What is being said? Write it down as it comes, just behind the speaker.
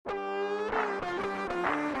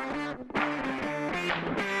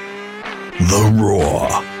The Raw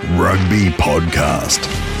Rugby Podcast.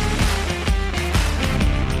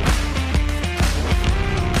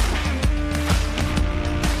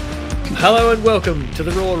 Hello and welcome to the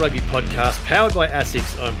Raw Rugby Podcast, powered by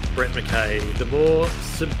ASICS. I'm Brett McKay. The more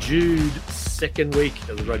subdued second week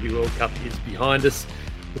of the Rugby World Cup is behind us.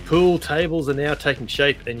 The pool tables are now taking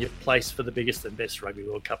shape, and your place for the biggest and best Rugby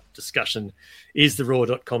World Cup discussion is the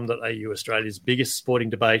raw.com.au, Australia's biggest sporting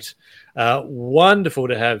debate. Wonderful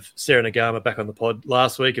to have Sarah Nagama back on the pod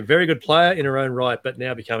last week. A very good player in her own right, but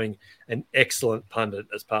now becoming an excellent pundit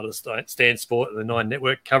as part of the Stan Sport and the Nine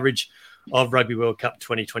Network coverage of Rugby World Cup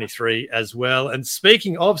 2023 as well. And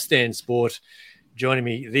speaking of Stan Sport, joining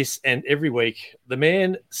me this and every week, the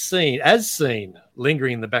man seen,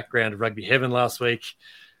 lingering in the background of rugby heaven last week,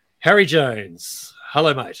 Harry Jones.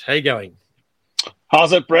 Hello, mate. How you going?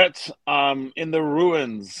 How's it, Brett? In the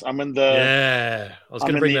ruins. I'm in the I was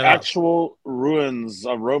going to bring that actual ruins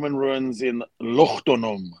of Roman ruins in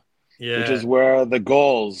Lugdunum, which is where the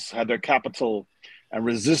Gauls had their capital and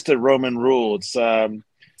resisted Roman rule. It's a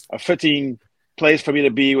fitting place for me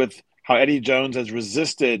to be with how Eddie Jones has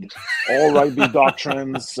resisted all rugby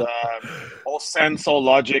doctrines, all sense, all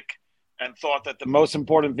logic, and thought that the most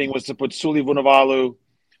important thing was to put Suli Vunivalu,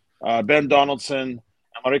 Ben Donaldson,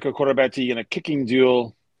 and Mariko Korobetti in a kicking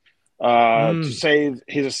duel to save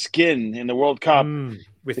his skin in the World Cup.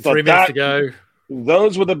 With 3 minutes to go.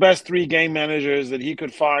 Those were the best three game managers that he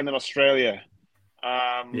could find in Australia.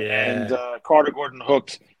 And Carter Gordon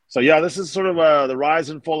hooked. So, this is sort of the rise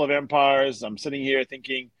and fall of empires. I'm sitting here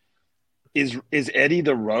thinking, is Eddie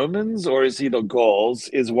the Romans or is he the Gauls?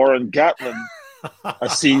 Is Warren Gatlin a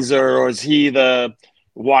Caesar or is he the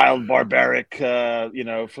wild, barbaric,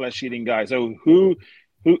 flesh-eating guy? So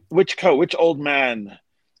which old man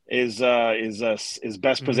is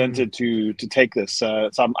best presented to take this? So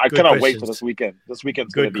I cannot wait for this weekend. This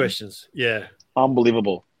weekend's going to be questions. Yeah,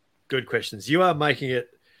 unbelievable. Good questions. You are making it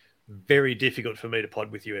very difficult for me to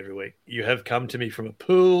pod with you every week. You have come to me from a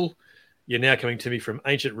pool. You're now coming to me from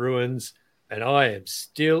ancient ruins, and I am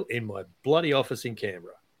still in my bloody office in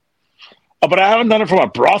Canberra. Oh, but I haven't done it from a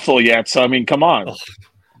brothel yet, so I mean, come on. Oh,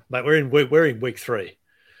 mate, we're in week 3.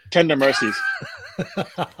 Tender mercies.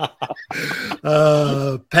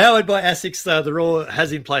 Powered by ASICS, the Raw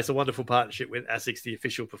has in place a wonderful partnership with ASICS, the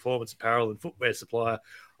official performance apparel and footwear supplier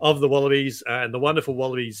of the Wallabies, and the wonderful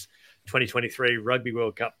Wallabies 2023 Rugby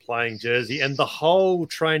World Cup playing jersey, and the whole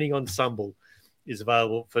training ensemble is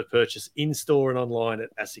available for purchase in-store and online at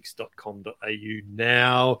asics.com.au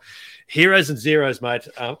now. Heroes and zeros, mate.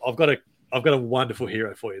 I've got a wonderful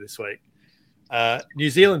hero for you this week. New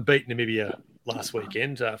Zealand beat Namibia last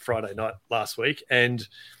weekend, Friday night last week, and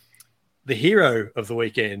the hero of the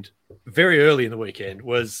weekend, very early in the weekend,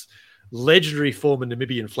 was legendary former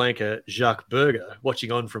Namibian flanker Jacques Burger,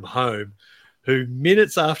 watching on from home, who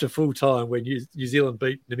minutes after full time, when New Zealand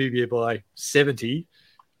beat Namibia by 70,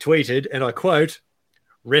 tweeted, and I quote,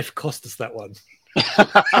 "Ref cost us that one."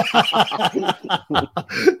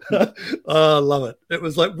 I love it. It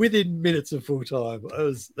was like within minutes of full time.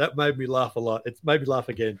 That made me laugh a lot. It's made me laugh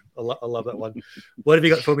again. I love that one. What have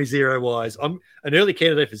you got for me zero-wise? I'm an early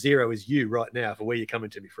candidate for zero is you right now for where you're coming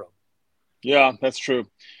to me from. Yeah, that's true.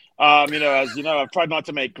 As you know, I've tried not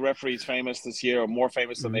to make referees famous this year or more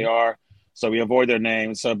famous than they are, so we avoid their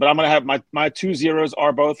names. But I'm going to have my 2 zeros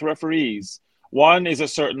are both referees. One is a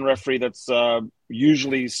certain referee that's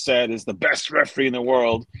usually said is the best referee in the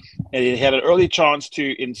world. And he had an early chance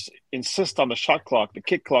to insist on the shot clock, the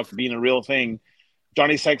kick clock being a real thing.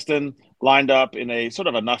 Johnny Sexton lined up in a sort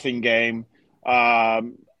of a nothing game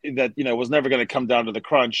that, was never going to come down to the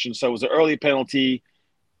crunch. And so it was an early penalty.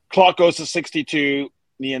 Clock goes to 62.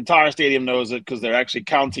 The entire stadium knows it because they're actually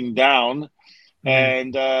counting down.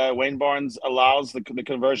 And Wayne Barnes allows the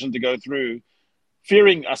conversion to go through,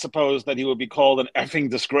 fearing, I suppose, that he would be called an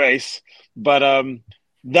effing disgrace. But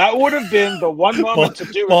that would have been the one moment to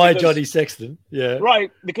do it. By Johnny Sexton, yeah.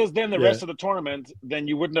 Right, because then the rest of the tournament, then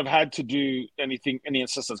you wouldn't have had to do any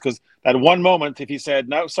insistence. Because that one moment, if he said,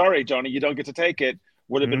 "No, sorry, Johnny, you don't get to take it,"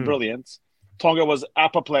 would have been brilliant. Tonga was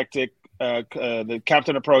apoplectic. The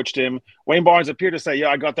captain approached him. Wayne Barnes appeared to say,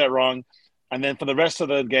 "Yeah, I got that wrong." And then for the rest of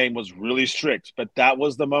the game was really strict. But that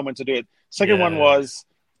was the moment to do it. Second one was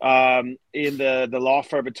in the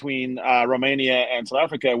lawfare between Romania and South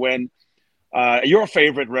Africa when your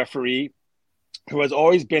favorite referee, who has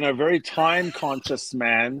always been a very time-conscious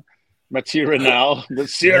man, Mathieu Renal,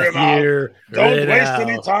 don't waste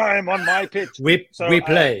any time on my pitch. We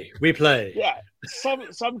play. Yeah,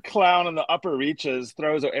 some clown in the upper reaches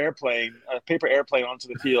throws a paper airplane onto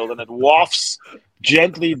the field, and it wafts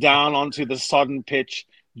gently down onto the sodden pitch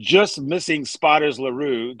just missing Spotters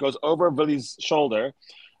LaRue, goes over Villy's shoulder.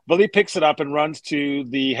 Villy picks it up and runs to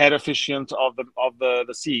the head officiant of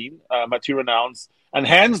the scene, Mathieu Renauns, and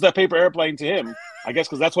hands the paper airplane to him. I guess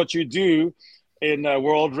because that's what you do in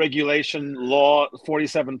World Regulation Law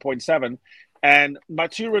 47.7. And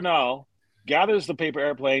Mathieu Renauns gathers the paper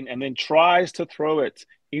airplane and then tries to throw it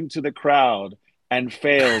into the crowd and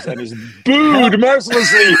fails and is booed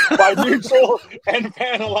mercilessly by neutral and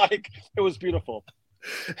fan alike. It was beautiful.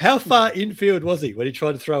 How far infield was he when he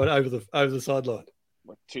tried to throw it over the sideline?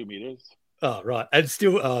 What, 2 meters? Oh, right. And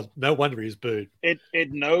still, no wonder he was booed. It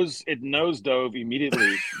nose dove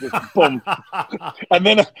immediately. Just boom. And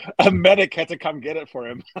then a medic had to come get it for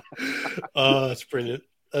him. Oh, that's brilliant.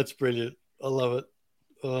 That's brilliant. I love it.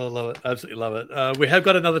 Oh, I love it. Absolutely love it. We have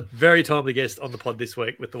got another very timely guest on the pod this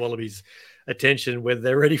week with the Wallabies' attention, whether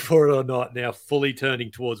they're ready for it or not, now fully turning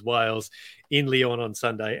towards Wales in Lyon on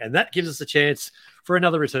Sunday. And that gives us a chance for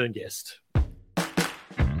another return guest.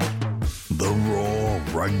 The Raw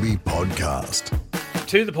Rugby Podcast.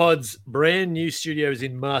 To the pod's brand new studios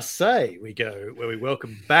in Marseille we go, where we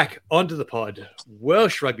welcome back onto the pod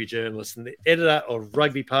Welsh rugby journalist and the editor of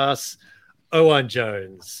Rugby Pass, Owain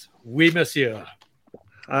Jones. Oui, monsieur.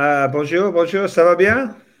 Bonjour, ça va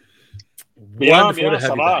bien? Wonderful to have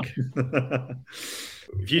you back.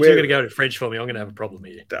 If you two are going to go to French for me, I'm going to have a problem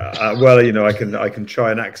here. Well, you know, I can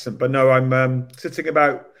try an accent, but no, I'm sitting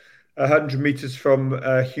about 100 meters from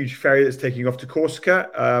a huge ferry that's taking off to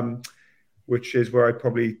Corsica, which is where I'd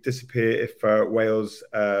probably disappear if Wales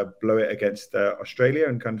blow it against Australia,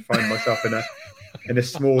 and kind of find myself in a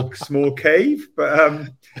small cave. But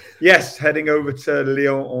yes, heading over to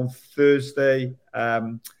Lyon on Thursday,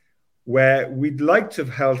 where we'd like to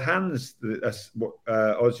have held hands,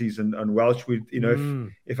 Aussies and Welsh.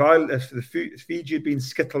 If the Fiji had been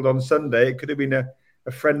skittled on Sunday, it could have been a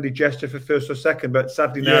friendly gesture for first or second, but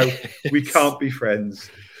sadly now we can't be friends.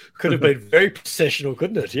 Could have been very processional,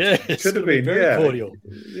 couldn't it? Yeah, could have been very cordial.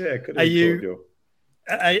 Yeah, could have been cordial.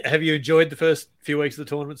 Have you enjoyed the first few weeks of the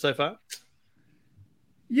tournament so far?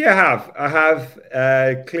 Yeah, I have.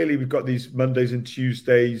 Clearly, we've got these Mondays and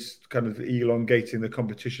Tuesdays kind of elongating the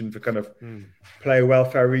competition for kind of player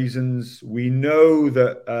welfare reasons. We know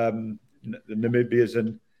that the Namibias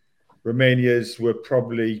and Romania's were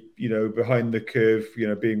probably, behind the curve,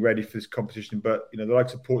 being ready for this competition. But, the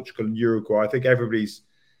likes of Portugal and Uruguay, I think everybody's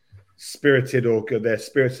spirited, or their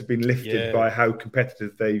spirits have been lifted by how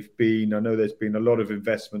competitive they've been. I know there's been a lot of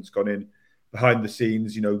investments gone in behind the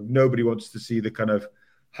scenes. Nobody wants to see the kind of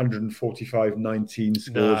 145-19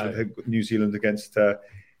 scores with New Zealand against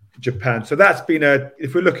Japan. So that's been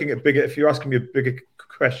if you're asking me a bigger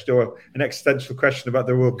question or an existential question about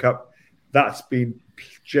the World Cup, that's been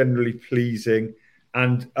generally pleasing.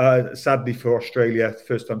 And sadly for Australia,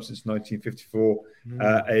 first time since 1954,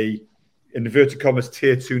 a in inverted commas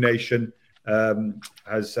tier 2 nation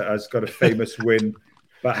has got a famous win.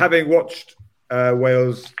 But having watched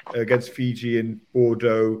Wales against Fiji in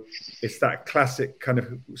Bordeaux, it's that classic kind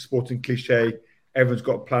of sporting cliche. Everyone's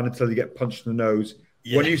got a plan until you get punched in the nose.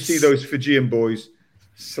 Yes. When you see those Fijian boys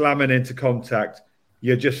slamming into contact,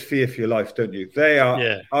 you just fear for your life, don't you? They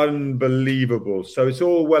are unbelievable. So it's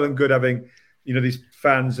all well and good having, these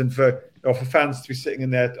fans, and for fans to be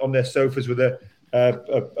sitting on their sofas with a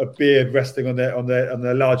beer resting on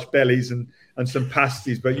their large bellies and some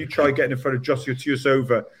pasties. But you try getting in front of Joshua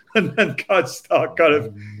Tuiasova and then guys start kind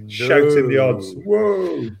of shouting the odds.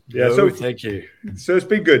 Whoa! Yeah. No, so thank you. So it's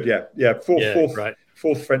been good. Yeah.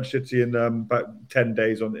 Fourth French city in about 10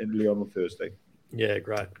 days in Lyon on Thursday. Yeah,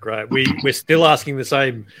 great. We're still asking the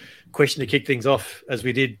same question to kick things off as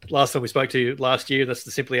we did last time we spoke to you last year. That's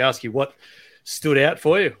to simply ask you what stood out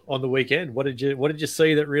for you on the weekend. What did you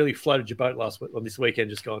see that really floated your boat on this weekend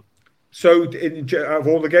just gone? So, out of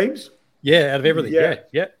all the games, out of everything, yeah.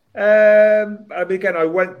 Again, I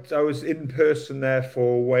was in person there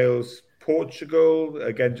for Wales Portugal.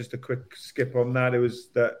 Again, just a quick skip on that. It was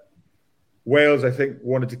that Wales, I think,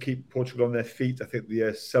 wanted to keep Portugal on their feet. I think the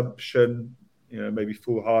assumption, maybe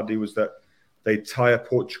foolhardy, was that they'd tire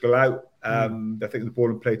Portugal out. I think the ball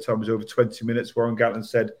and play time was over 20 minutes. Warren Gatland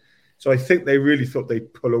said. So I think they really thought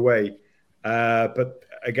they'd pull away. But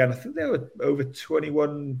again, I think there were over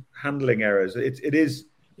 21 handling errors. It is.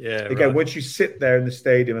 Yeah. Again, right. Once you sit there in the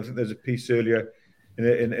stadium, I think there's a piece earlier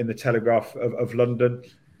in the Telegraph of London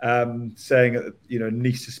saying that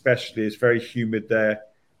Nice especially is very humid there,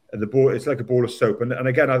 and the ball, it's like a ball of soap. And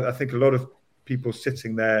again, I think a lot of people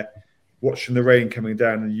sitting there watching the rain coming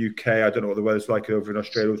down in the UK. I don't know what the weather's like over in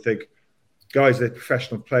Australia. Would think, guys, they're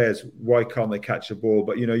professional players. Why can't they catch a ball?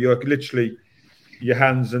 But you're literally your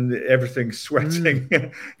hands and everything sweating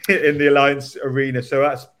in the Alliance Arena.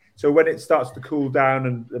 So when it starts to cool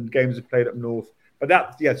down and games are played up north.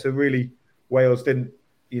 But so really Wales didn't,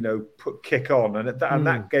 kick on, and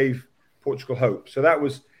that gave Portugal hope. So that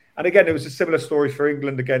was, and again, it was a similar story for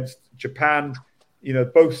England against Japan.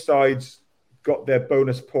 Both sides got their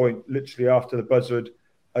bonus point literally after the buzzard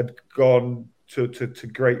had gone to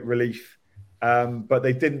great relief. But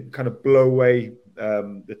they didn't kind of blow away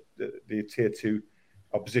the tier 2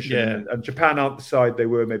 opposition. Yeah. And Japan aren't the side they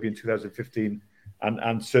were maybe in 2015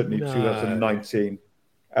 and certainly 2019.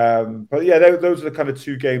 But yeah, those are the kind of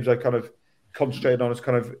 2 games I kind of concentrated on as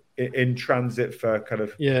kind of in transit for kind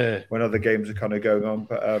of when other games are kind of going on.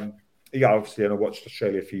 But obviously, I watched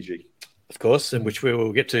Australia, Fiji. Of course, and which we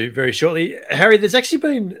will get to very shortly. Harry, there's actually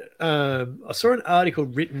been, I saw an article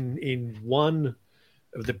written in one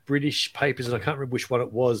of the British papers, and I can't remember which one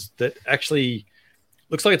it was, that actually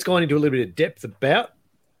looks like it's gone into a little bit of depth about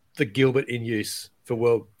the Gilbert in use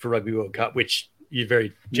for Rugby World Cup, which you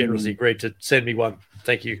very generously agreed to send me one.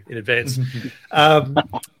 Thank you in advance.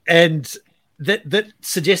 And that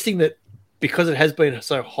suggesting that because it has been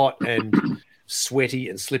so hot and sweaty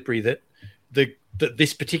and slippery, that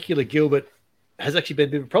this particular Gilbert has actually been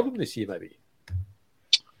a bit of a problem this year, maybe.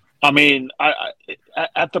 I mean, I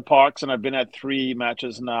at the parks, and I've been at 3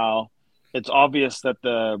 matches now, it's obvious that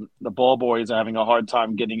the ball boys are having a hard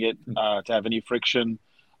time getting it to have any friction.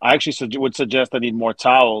 I actually would suggest they need more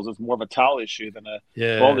towels. It's more of a towel issue than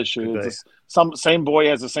a ball issue. Same boy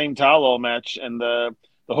has the same towel all match, and the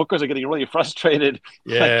hookers are getting really frustrated.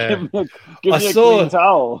 Yeah, give me a clean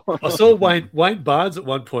towel. I saw Wayne Barnes at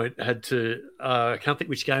one point had to. I can't think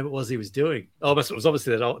which game it was he was doing. Oh, it was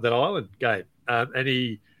obviously that Ireland game, and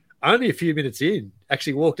he only a few minutes in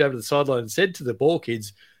actually walked over to the sideline and said to the ball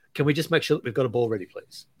kids, "Can we just make sure that we've got a ball ready,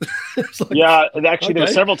 please?" Actually, there were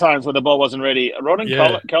several times when the ball wasn't ready. Ronan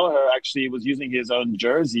Kelleher actually was using his own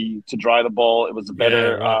jersey to dry the ball. It was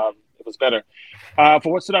better. It was better.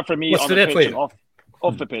 For what stood out for me on the pitch and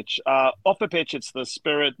off the pitch. Off the pitch, it's the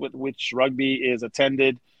spirit with which rugby is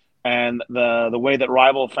attended, and the way that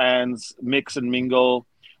rival fans mix and mingle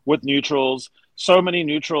with neutrals. So many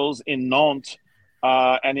neutrals in Nantes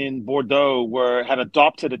and in Bordeaux had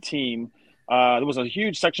adopted a team. There was a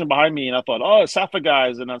huge section behind me, and I thought, "Oh, Safa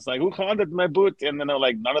guys," and I was like, "Who handed my boot?" And then they're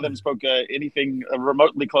like, none of them spoke anything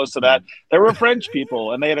remotely close to that. They were French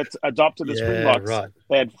people, and they had adopted the Springboks. Right.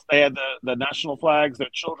 They had the national flags. Their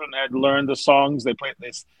children had learned the songs. They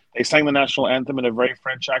sang the national anthem in a very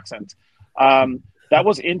French accent. That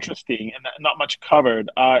was interesting and not much covered.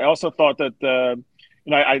 I also thought that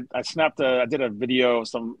I did a video of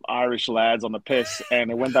some Irish lads on the piss,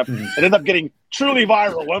 and it went up. It ended up getting truly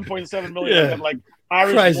viral, 1.7 million. Yeah. Like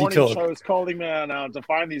Irish crazy morning shows calling me out to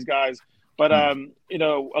find these guys. But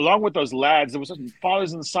along with those lads, there was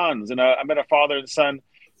fathers and sons, and I met a father and son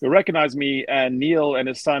who recognized me, and Neil and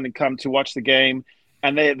his son had come to watch the game,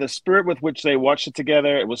 and the spirit with which they watched it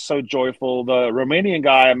together, it was so joyful. The Romanian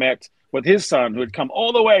guy I met with his son, who had come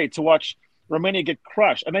all the way to watch Romania get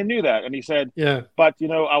crushed, and I knew that. And he said, but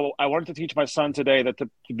I wanted to teach my son today that to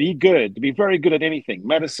be good, to be very good at anything,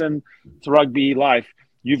 medicine to rugby, life,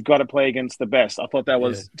 you've got to play against the best. I thought that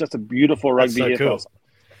was just a beautiful rugby ethos.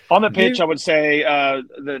 Cool. On the pitch, I would say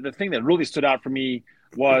the thing that really stood out for me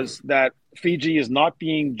was that Fiji is not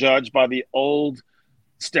being judged by the old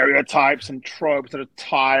stereotypes and tropes that are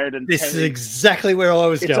tired. And this is exactly where I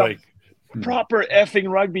was going. Proper effing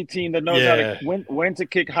rugby team that knows how to when to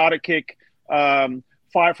kick, how to kick. 5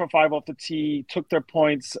 for 5 off the tee, took their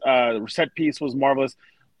points. The set piece was marvelous.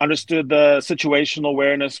 Understood the situational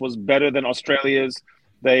awareness was better than Australia's.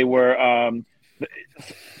 They were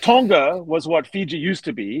Tonga was what Fiji used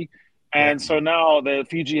to be, and so now the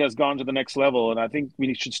Fiji has gone to the next level. And I think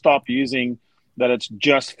we should stop using that it's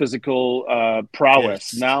just physical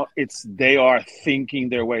prowess. Now they are thinking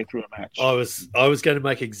their way through a match. I was going to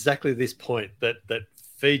make exactly this point that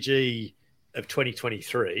Fiji of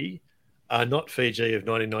 2023. Not Fiji of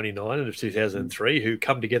 1999 and of 2003, who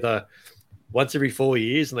come together once every 4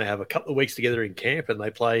 years, and they have a couple of weeks together in camp, and they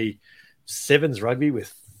play sevens rugby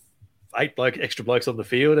with 8 extra blokes on the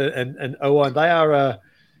field. And Owain, they are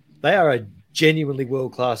a genuinely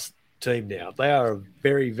world-class team now. They are a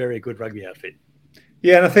very, very good rugby outfit.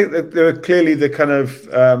 Yeah, and I think that they're clearly the kind of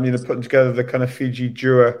putting together the kind of Fiji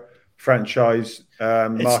Drua franchise.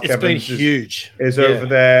 Mark it's Evans been huge. Is over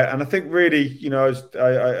there, and I think really,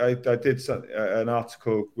 I did an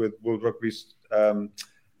article with World Rugby's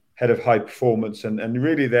head of high performance, and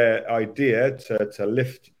really their idea to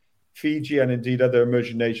lift Fiji and indeed other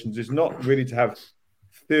emerging nations is not really to have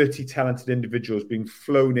 30 talented individuals being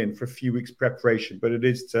flown in for a few weeks preparation, but it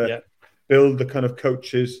is to build the kind of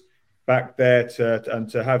coaches back there and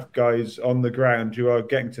to have guys on the ground who are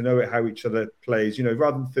getting to know it, how each other plays,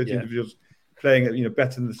 rather than 30 individuals playing it,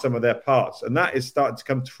 better than the sum of their parts. And that is starting to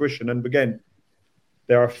come to fruition. And again,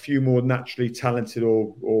 there are a few more naturally talented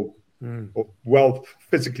or well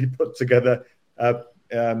physically put together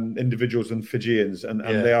individuals than Fijians, and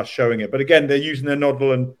they are showing it. But again, they're using their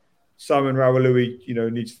nodal, and Simon Rawalui,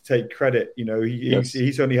 needs to take credit.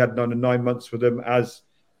 He's only had 9 months with them, as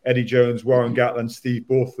Eddie Jones, Warren Gatland, Steve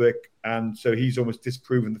Borthwick, and so he's almost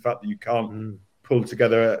disproven the fact that you can't pull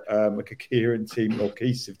together a coherent team or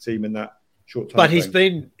cohesive team in that short time. But he's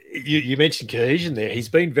been, you mentioned cohesion there. He's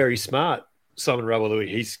been very smart, Simon Rawalui.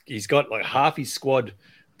 He's got like half his squad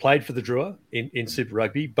played for the Drua in Super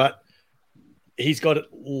Rugby, but he's got at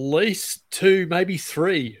least 2, maybe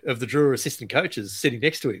 3 of the Drua assistant coaches sitting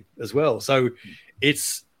next to him as well. So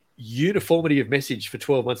it's uniformity of message for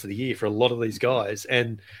 12 months of the year for a lot of these guys.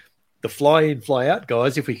 And the fly-in, fly-out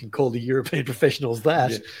guys, if we can call the European professionals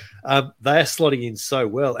that, they are slotting in so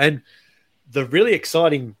well. And the really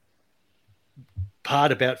exciting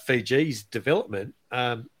part about Fiji's development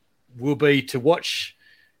will be to watch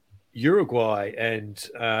Uruguay and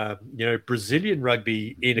Brazilian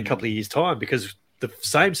rugby in a couple of years' time, because the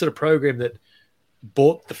same sort of program that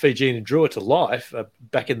brought the Fijian and Drua to life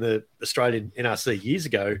back in the Australian NRC years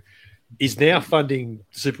ago is now funding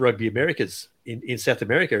Super Rugby Americas in South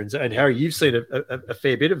America. And Harry, you've seen a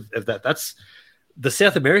fair bit of that. That's the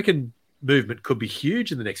South American movement could be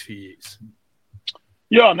huge in the next few years.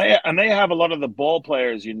 Yeah, and they have a lot of the ball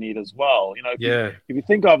players you need as well. If you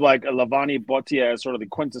think of like a Lavani Botia as sort of the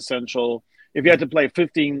quintessential, if you had to play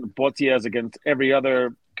 15 Botias against every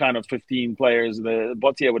other kind of 15 players, the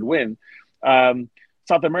Botia would win.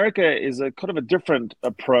 South America is a kind of a different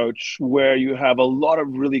approach where you have a lot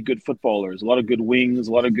of really good footballers, a lot of good wings,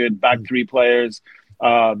 a lot of good back three players.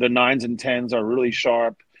 The 9s and 10s are really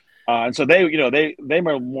sharp. And so they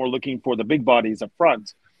were more looking for the big bodies up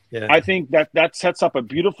front. Yeah. I think that sets up a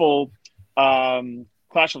beautiful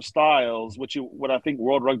clash of styles, what I think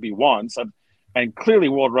World Rugby wants. And clearly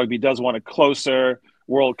World Rugby does want a closer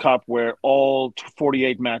World Cup where all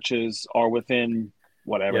 48 matches are within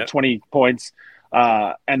 20 points.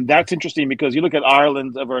 And that's interesting because you look at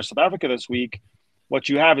Ireland versus South Africa this week, what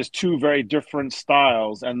you have is 2 very different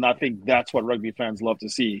styles. And I think that's what rugby fans love to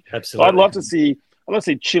see. Absolutely. So I'd love to see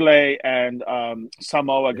Chile and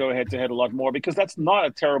Samoa go head to head a lot more, because that's not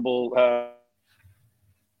a terrible.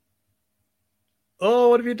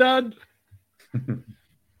 What have you done?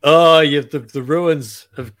 The ruins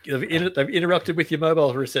they've interrupted with your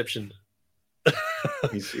mobile reception.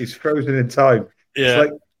 He's frozen in time. Yeah,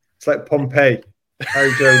 it's like Pompeii.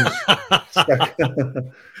 Harry Jones stuck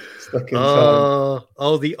in time.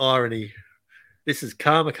 Oh, the irony! This is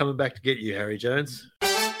karma coming back to get you, Harry Jones.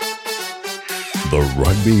 The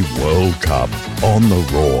Rugby World Cup on the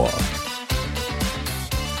Raw.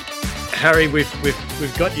 Harry,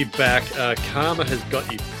 we've got you back. Karma has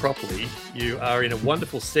got you properly. You are in a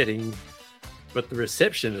wonderful setting, but the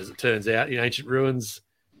reception, as it turns out, in ancient ruins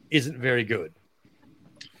isn't very good.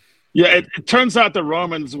 Yeah, it turns out the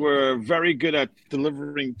Romans were very good at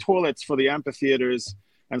delivering toilets for the amphitheaters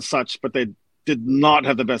and such, but they did not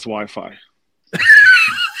have the best Wi-Fi.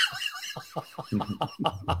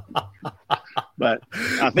 But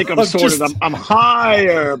I think I'm sorted. I'm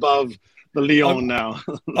higher above the Leon now.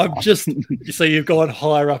 So you've gone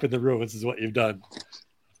higher up in the ruins is what you've done.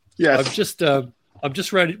 Yes. I'm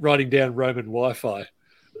just writing down Roman Wi-Fi.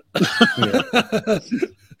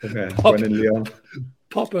 When in Leon.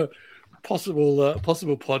 Pop a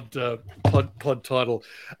possible pod title.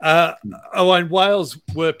 Owain, Wales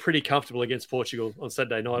were pretty comfortable against Portugal on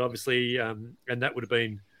Saturday night, obviously, and that would have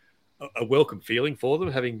been a welcome feeling for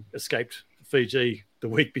them, having escaped Fiji the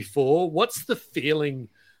week before. What's the feeling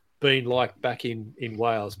been like back in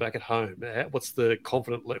Wales, back at home? What's the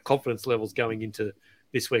confidence levels going into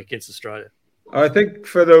this week against Australia? I think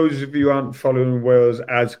for those of you who aren't following Wales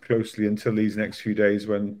as closely until these next few days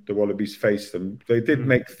when the Wallabies face them, they did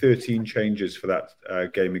make 13 changes for that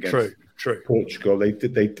game against Portugal. They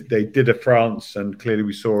did a France, and clearly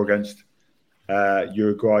we saw against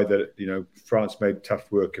Uruguay that France made tough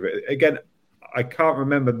work of it. Again, I can't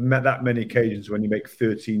remember that many occasions when you make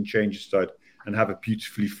 13 changes and have a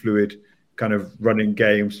beautifully fluid kind of running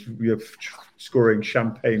games. You're scoring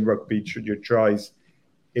champagne rugby, your tries.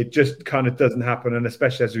 It just kind of doesn't happen, and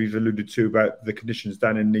especially as we've alluded to about the conditions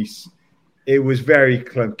down in Nice, it was very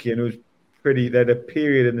clunky, and it was pretty. They had a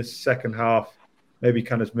period in the second half, maybe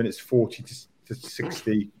kind of minutes 40 to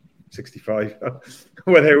 60, 65,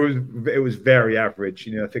 where it was very average.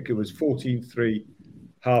 I think it was 14-3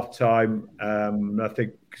 half time. I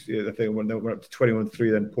think when they went up to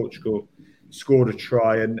 21-3, then Portugal scored a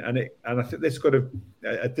try, and I think they've got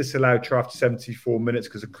a disallowed try after 74 minutes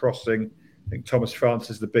because of crossing. I think Thomas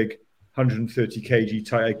Francis, the big 130 kg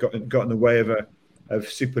tight, got in the way of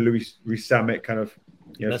Super Louis Samick, kind of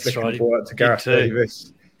flicking the ball out to Gareth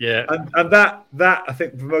Davis. Yeah, and that I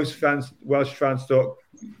think for most fans, Welsh fans, thought,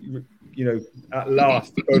 at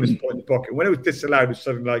last the bonus point in the pocket. When it was disallowed, it was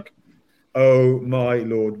something like, oh my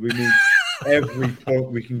Lord, we need every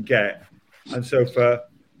point we can get. And so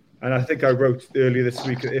and I think I wrote earlier this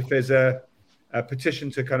week, if there's a petition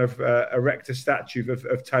to kind of erect a statue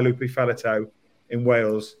of Tailupi Faletau in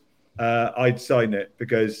Wales, I'd sign it,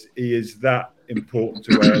 because he is that important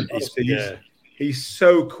to Wales. He's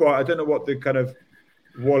so quiet. I don't know what the kind of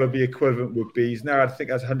Wallaby equivalent would be. He's now, I think,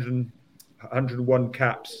 has 101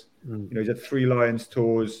 caps. He's had 3 Lions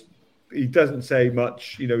tours. He doesn't say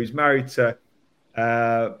much. He's married to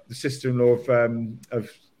the sister-in-law of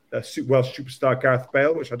Welsh superstar Gareth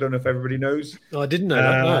Bale, which I don't know if everybody knows. Oh, I didn't know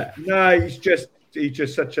that. No, he's just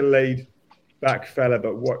such a laid-back fella.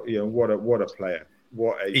 But what a player!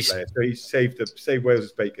 What a player! So he saved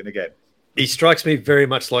Wales' bacon again. He strikes me very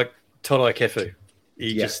much like Todd Kefu.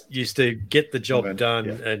 He just used to get the job done,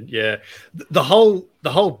 and the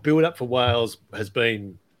whole build-up for Wales has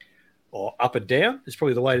been, or up and down is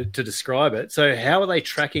probably the way to describe it. So how are they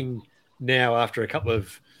tracking now after a couple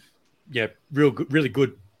of really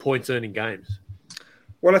good points-earning games?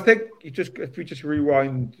 Well, I think if we just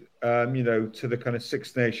rewind, to the kind of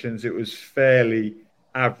Six Nations, it was fairly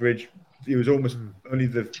average. It was almost only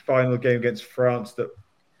the final game against France that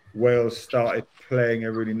Wales started playing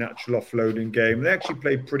a really natural offloading game. They actually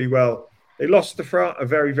played pretty well. They lost to France, a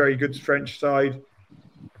very, very good French side.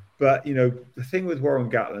 But, the thing with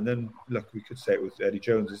Warren Gatland, and look, we could say it with Eddie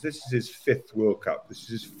Jones, is this is his 5th World Cup. This is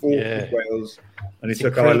his 4th with Wales, and he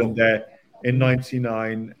took Ireland there in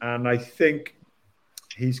 99. And I think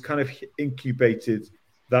he's kind of incubated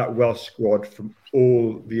that Welsh squad from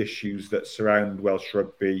all the issues that surround Welsh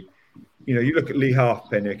rugby. You look at Lee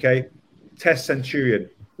Halfpenny, okay? Test Centurion.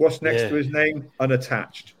 What's next to his name?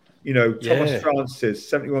 Unattached. Thomas Francis,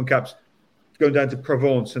 71 caps, going down to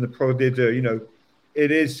Provence and the Pro D2.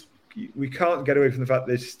 It is. We can't get away from the fact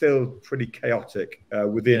that it's still pretty chaotic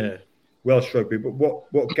within Welsh rugby. But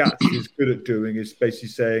what Gats is good at doing is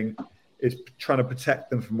basically trying to protect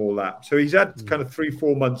them from all that. So he's had kind of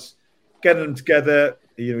 3-4 months getting them together.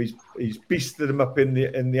 He's beasted them up in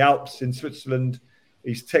the Alps in Switzerland.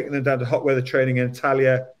 He's taken them down to hot weather training in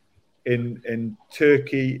Antalya, in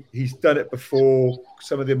Turkey. He's done it before.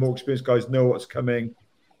 Some of the more experienced guys know what's coming.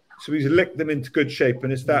 So he's licked them into good shape,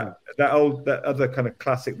 and it's that other kind of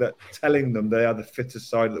classic, that telling them they are the fittest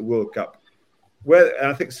side of the World Cup. And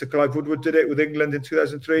I think Sir Clive Woodward did it with England in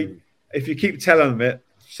 2003. If you keep telling them it,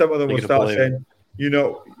 some of them will start saying,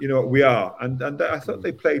 what we are. And I thought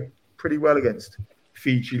they played pretty well against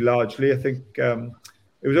Fiji largely. I think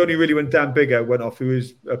it was only really when Dan Biggar went off, who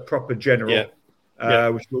was a proper general,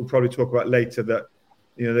 which we'll probably talk about later, that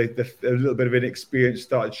a little bit of inexperience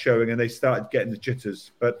started showing, and they started getting the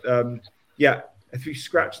jitters. But if you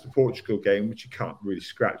scratch the Portugal game, which you can't really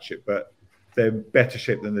scratch it, but they're in better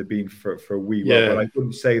shape than they've been for a wee while. But I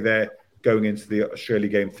wouldn't say they're going into the Australia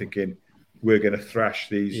game thinking we're going to thrash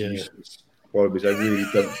these Wallabies. I really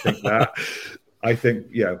don't think that. I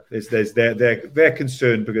think they're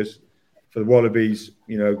concerned because for the Wallabies,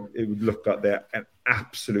 it would look like they're in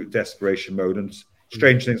absolute desperation mode, and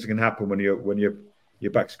strange things can happen when your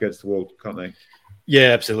back's against the wall, can't they? Yeah,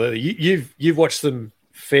 absolutely. You've watched them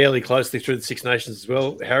fairly closely through the Six Nations as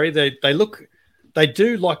well, Harry. They look like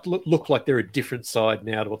they're a different side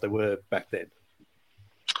now to what they were back then.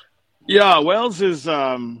 Yeah, Wales is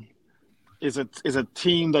a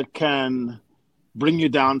team that can bring you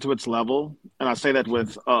down to its level, and I say that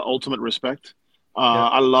with ultimate respect.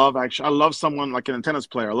 I love someone like a tennis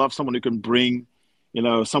player. I love someone who can bring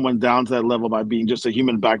someone down to that level by being just a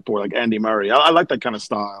human backboard, like Andy Murray. I like that kind of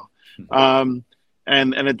style.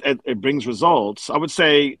 And it brings results. I would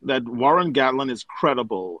say that Warren Gatland is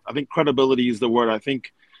credible. I think credibility is the word I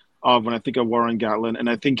think of when I think of Warren Gatland, and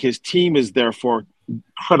I think his team is therefore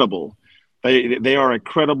credible. They are a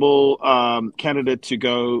credible candidate to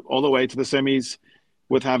go all the way to the semis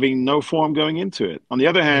with having no form going into it. On the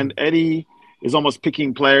other hand, Eddie is almost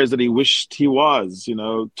picking players that he wished he was,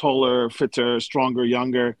 taller, fitter, stronger,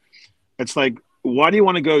 younger. It's like, why do you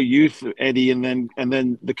want to go youth, Eddie, and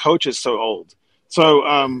then the coach is so old? So,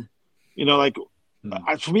 for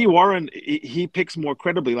me, Warren, he picks more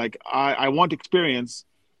credibly. Like, I want experience,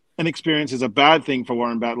 and experience is a bad thing for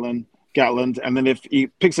Warren Gatland. And then if he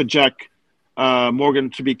picks a Jack Morgan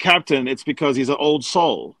to be captain, it's because he's an old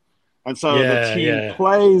soul. And so the team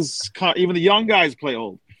plays, even the young guys play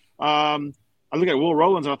old. I look at Will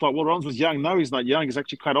Rowlands and I thought Will Rowlands was young. No, he's not young. He's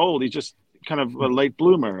actually quite old. He's just kind of a late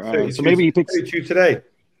bloomer. So maybe he picks 32 today.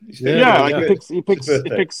 He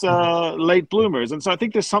picks late bloomers. And so I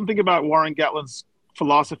think there's something about Warren Gatland's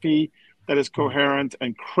philosophy that is coherent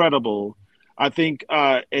and credible. I think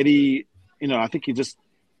Eddie, I think he just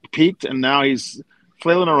peaked and now he's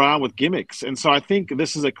flailing around with gimmicks. And so I think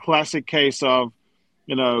this is a classic case of,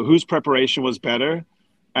 whose preparation was better.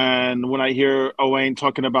 And when I hear Owain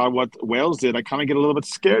talking about what Wales did, I kind of get a little bit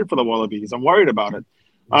scared for the Wallabies. I'm worried about it.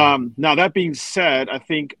 Now, that being said, I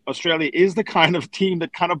think Australia is the kind of team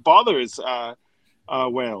that kind of bothers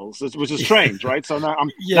Wales, which is strange, right? So now I'm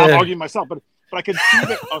arguing myself, but I can see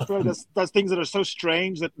that Australia does things that are so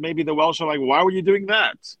strange that maybe the Welsh are like, why were you doing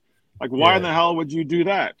that? Like, why in the hell would you do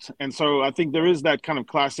that? And so I think there is that kind of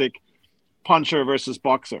classic puncher versus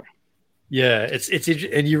boxer. Yeah, it's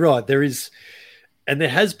and you're right. There is, and there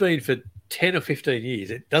has been for 10 or 15 years.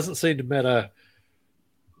 It doesn't seem to matter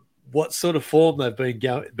what sort of form they've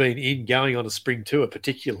been going on a spring tour,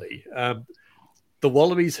 particularly. The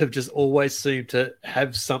Wallabies have just always seemed to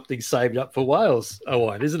have something saved up for Wales,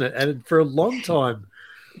 Owain, isn't it? And for a long time,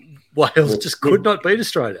 Wales just could not beat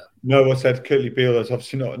Australia. No, I said Curtly Beale is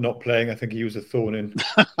obviously not playing. I think he was a thorn in.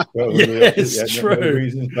 It's true. No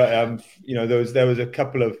reasons, but there was a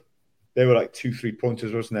couple of, they were like 2-3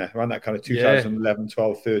 pointers, wasn't there? Around that kind of 2011,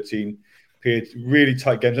 12, 13 period, really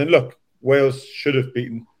tight games. And look, Wales should have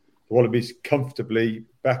beaten the Wallabies comfortably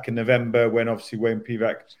back in November when obviously Wayne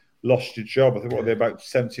Pivac lost your job. I think they're about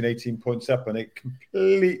 17, 18 points up, and it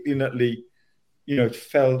completely,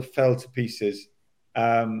 fell to pieces.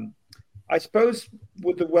 I suppose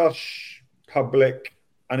with the Welsh public,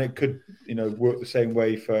 and it could, work the same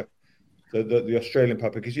way for the Australian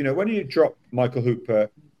public, because, when you drop Michael Hooper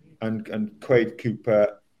and Quade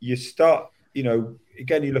Cooper, you start,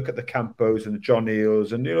 again, you look at the Campos and the John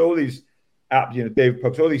Eales and, all these, David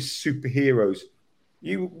Pubs, all these superheroes.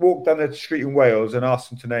 You walk down the street in Wales and ask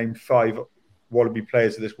them to name 5 Wallaby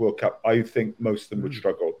players of this World Cup, I think most of them would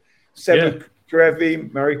struggle. Semu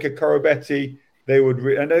Karevi, Marika Korobetti, they would,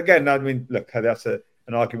 and again, I mean, look, that's an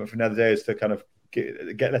argument for another day, is to kind of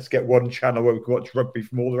let's get one channel where we can watch rugby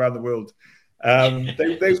from all around the world.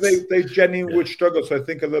 They genuinely would struggle. So I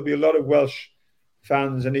think there'll be a lot of Welsh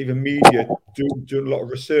fans and even media doing a lot of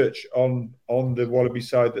research on the Wallaby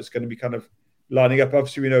side that's going to be kind of lining up.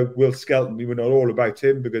 Obviously, we know Will Skelton. We know all about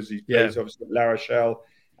him because he plays obviously at La Rochelle.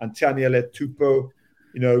 And Tanya Letupo,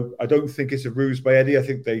 I don't think it's a ruse by Eddie. I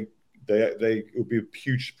think it would be a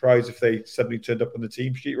huge surprise if they suddenly turned up on the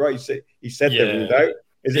team sheet, right? He said they ruled out.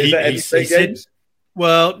 Is that Eddie games?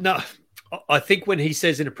 Well, no. I think when he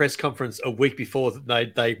says in a press conference a week before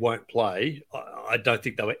that they won't play, I don't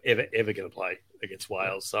think they were ever going to play against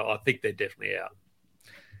Wales. So I think they're definitely out.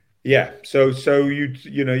 Yeah. So you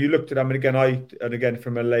looked at them, and again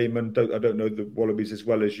from a layman, I don't know the Wallabies as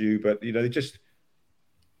well as you, but they just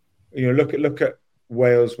look at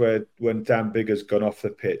Wales when Dan Biggar's gone off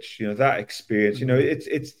the pitch. That experience.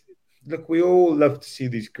 It's look, we all love to see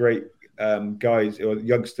these great guys or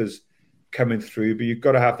youngsters coming through, but you've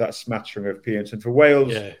got to have that smattering of appearance. And for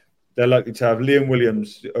Wales, they're likely to have Liam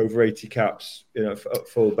Williams over 80 caps, at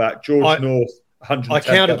full back. George North,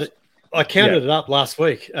 110 I counted it up last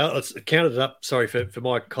week. Counted it up, sorry, for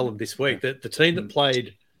my column this week. The team that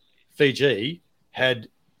played Fiji had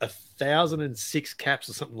 1,006 caps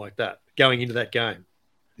or something like that going into that game.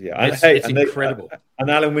 Yeah, it's incredible. And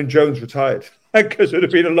Alan Wynne-Jones retired because it would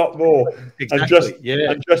have been a lot more. Exactly.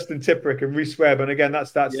 And Justin Tipuric and Rhys Webb. And again,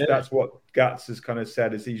 that's what Gats has kind of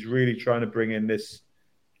said, is he's really trying to bring in this.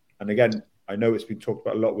 And again, I know it's been talked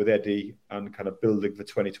about a lot with Eddie and kind of building for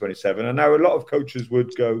 2027. And now a lot of coaches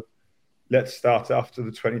would go, let's start after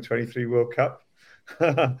the 2023 World Cup.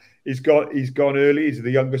 He's gone early. He's the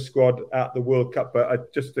youngest squad at the World Cup.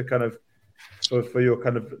 But just to kind of for your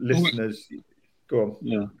kind of listeners. Go on.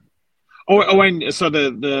 Yeah. Owain, so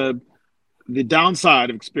the downside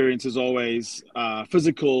of experience is always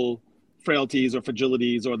physical frailties or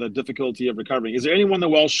fragilities or the difficulty of recovering. Is there anyone in the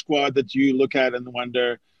Welsh squad that you look at and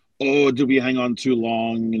wonder, did we hang on too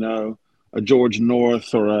long? A George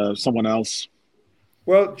North or someone else?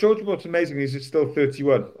 Well, George North's amazing. He's still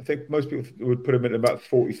 31. I think most people would put him at about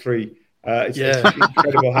 43. It's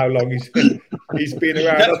incredible how long he's been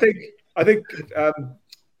around. I think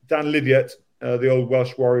Dan Lydiate, the old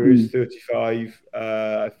Welsh warrior, is 35.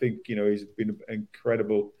 I think, he's been an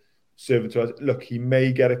incredible servant to us. Look, he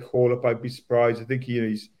may get a call up. I'd be surprised. I think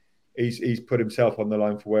he's he's put himself on the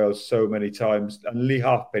line for Wales so many times. And Lee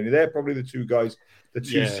Halfpenny, they're probably the two guys, the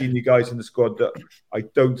two senior guys in the squad that I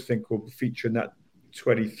don't think will feature in that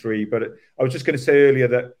 23. But I was just going to say earlier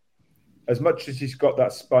that as much as he's got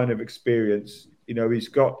that spine of experience, he's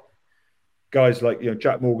got guys like,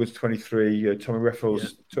 Jack Morgan's 23, Tommy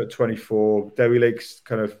Reffell's 24, Derry Lake's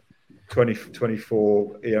kind of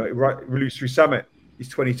 24, Relusory Summit, he's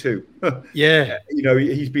 22. Yeah.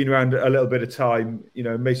 He's been around a little bit of time.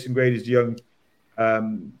 Mason Grady's young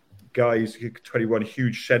guy, he's 21,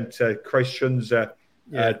 huge centre. Christ Shunza,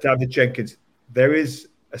 David Jenkins. There is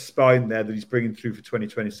a spine there that he's bringing through for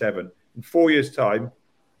 2027. In 4 years' time,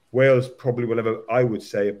 Wales probably will have, I would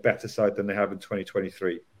say, a better side than they have in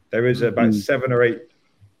 2023. There is about 7 or 8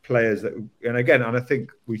 players that, and I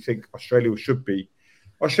think we think Australia should be.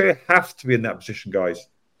 Australia have to be in that position, guys.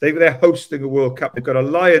 They're hosting a World Cup. They've got a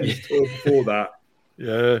Lions tour before that.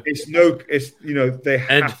 Yeah, they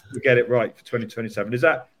have to get it right for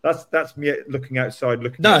 2027. That's me looking outside,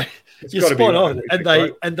 looking. No, you're spot on,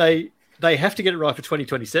 and they have to get it right for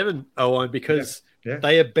 2027, Owain, because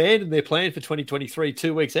they abandoned their plan for 2023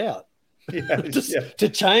 2 weeks out. To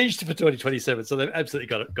change for 2027. So they've absolutely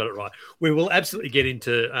got it right. We will absolutely get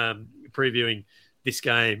into previewing this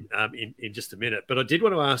game in just a minute. But I did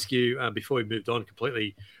want to ask you before we moved on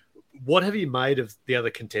completely, what have you made of the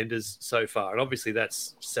other contenders so far? And obviously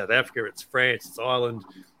that's South Africa, it's France, it's Ireland,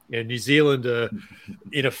 New Zealand are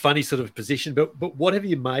in a funny sort of position. But what have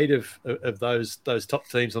you made of those top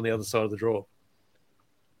teams on the other side of the draw?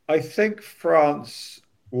 I think France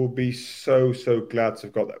will be so glad to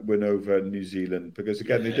have got that win over New Zealand, because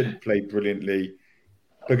again they didn't play brilliantly,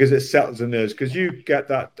 because it settles the nerves. Because you get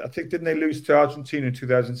that, I think, didn't they lose to Argentina in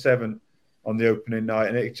 2007 on the opening night,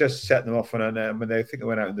 and it just set them off on when they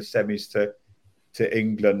went out in the semis to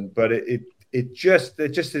England. But it just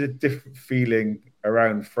is a different feeling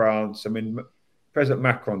around France. I mean, President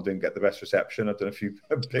Macron didn't get the best reception. I don't know if you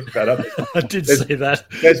picked that up. I did say that.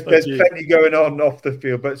 There's plenty going on off the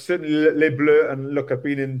field, but certainly Les Bleus, and look, I've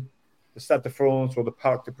been in the Stade de France or the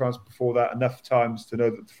Parc des Princes before that enough times to know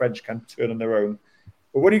that the French can turn on their own.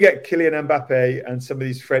 But when you get Kylian Mbappe and some of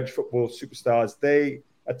these French football superstars, they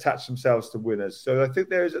attach themselves to winners. So I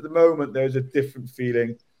think at the moment, there's a different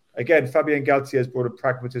feeling. Again, Fabien Galtier has brought a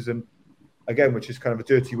pragmatism, again, which is kind of a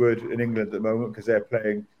dirty word in England at the moment because they're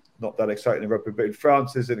playing not that exciting in rugby, but in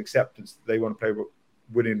France there's an acceptance that they want to play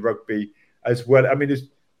winning rugby as well. I mean,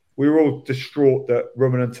 we were all distraught that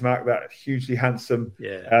Roman Ntamak, that hugely handsome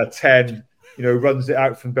 10, runs it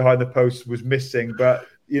out from behind the post, was missing. But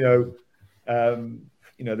they've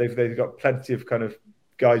got plenty of kind of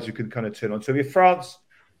guys who can kind of turn on. So if France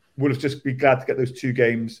will have just be glad to get those 2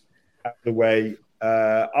 games out of the way.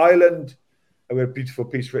 Ireland, we had a beautiful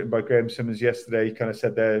piece written by Graham Simmons yesterday. He kind of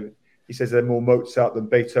said he says they're more Mozart than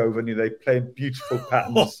Beethoven. They play in beautiful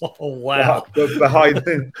patterns. Oh, wow. Behind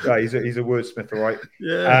them, he's a wordsmith, all right.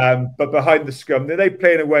 Yeah. But behind the scrum, they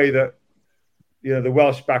play in a way that, the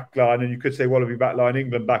Welsh backline, and you could say Wallaby backline,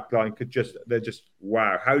 England backline they're just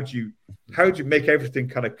wow. How do you make everything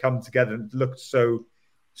kind of come together and look so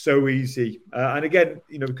easy? And again,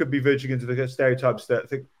 it could be verging into the stereotypes that I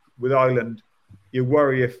think with Ireland, you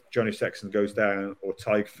worry if Johnny Sexton goes down or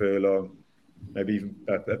Tyke Furlong, maybe even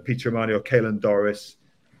Peter O'Mahony or Caelan Doris.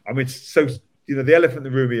 I mean, so the elephant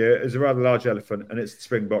in the room here is a rather large elephant, and it's the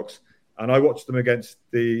Springboks. And I watched them against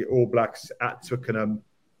the All Blacks at Twickenham,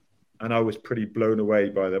 and I was pretty blown away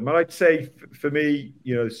by them. And I'd say for me,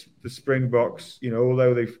 the Springboks,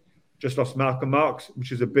 although they've just lost Malcolm Marks,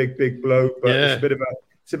 which is a big blow, but it's a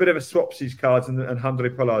bit of a swapsies cards, and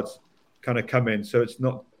Handré Pollard's kind of come in, so it's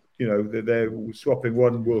not. They're swapping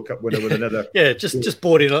one World Cup winner with another. just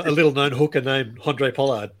brought in a little-known hooker named Handré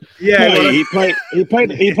Pollard. Yeah, he played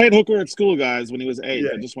hooker at school, guys, when he was 8.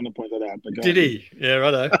 I just want to point that out. Did he? Yeah,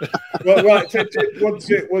 righto. Well, right.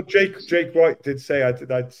 What Jake White did say, I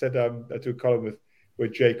did a column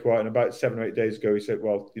with Jake White, and about 7 or 8 days ago, he said,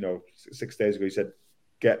 6 days ago, he said,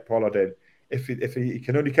 get Pollard in. If he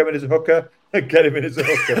can only come in as a hooker, get him in as a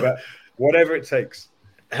hooker. But whatever it takes.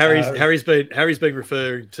 Harry's been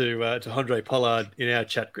referring to Handré Pollard in our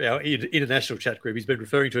international chat group. He's been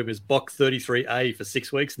referring to him as Bok 33A for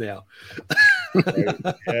 6 weeks now.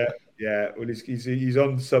 Yeah. Well, he's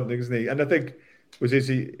on something, isn't he? And I think was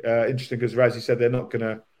interesting because Razzie said they're not going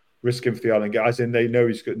to risk him for the Ireland game, as in they know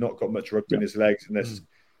he's not got much rugby in his legs, and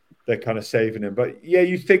they're kind of saving him. But yeah,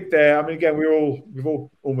 you think there. I mean, again, we've all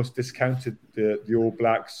almost discounted the All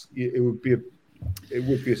Blacks. It would be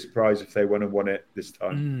a surprise if they went and won it this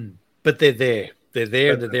time. But they're there. They're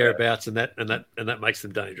there and they're thereabouts, and that makes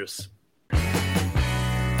them dangerous.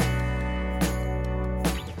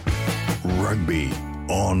 Rugby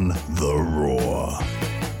on the Roar.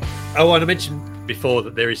 Oh, and I mentioned before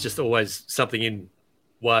that there is just always something in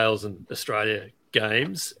Wales and Australia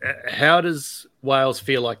games. How does Wales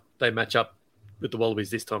feel like they match up with the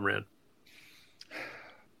Wallabies this time around?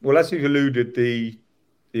 Well, as you've alluded, the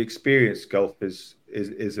experience gulf is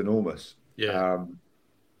enormous. Yeah.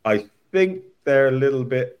 I think they're a little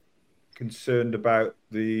bit concerned about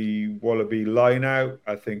the Wallaby line out.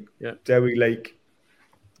 I think Dewi Lake,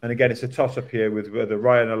 and again, it's a toss-up here with whether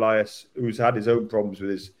Ryan Elias, who's had his own problems with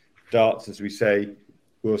his darts, as we say,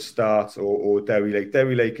 will start, or Dewi Lake.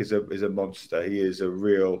 Dewi Lake is a monster. He is a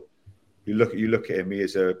real. You look at him. He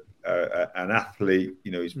is an athlete.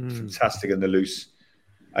 You know, he's fantastic on the loose.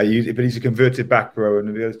 But he's a converted back row,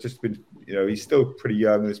 and there's just been, he's still pretty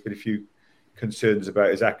young. There's been a few concerns about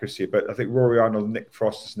his accuracy, but I think Rory Arnold, Nick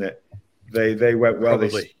Frost, isn't it? They went well.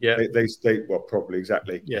 Probably, they stayed well, probably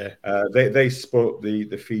exactly. Yeah. They spoilt the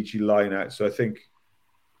Fiji line out, so I think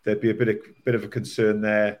there'd be a bit of a concern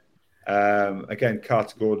there. Again,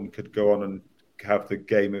 Carter Gordon could go on and have the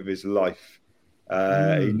game of his life.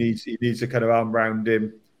 He needs a kind of arm round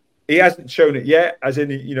him. He hasn't shown it yet. As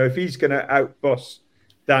in, if he's going to outboss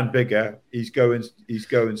Dan Bigger, he's going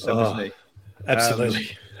some, isn't he?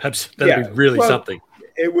 Absolutely. That'd be really something.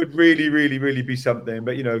 It would really, really, really be something.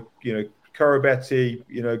 But Korobetti,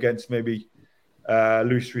 against maybe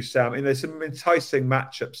Luis Sam. And there's some enticing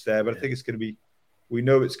matchups there, but I think it's going to be. We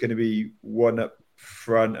know it's going to be one up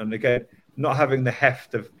front, and again, not having the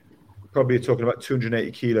heft of probably talking about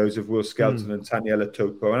 280 kilos of Will Skelton and Taniela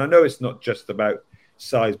Topo. And I know it's not just about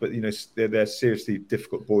size, but they're seriously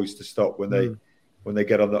difficult boys to stop when they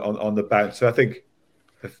get on the bounce. So I think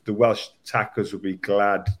the Welsh tackers would be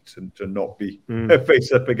glad to not be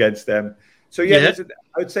face up against them. So I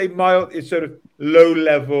would say mild is sort of low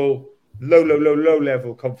level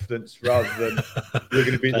confidence rather than you're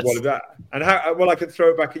going to beat the Wallabies. And I can throw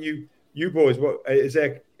it back at you boys. What is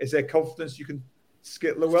there confidence you can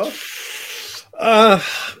skittle the Welsh?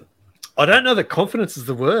 I don't know that confidence is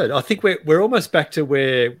the word. I think we're almost back to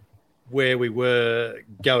where we were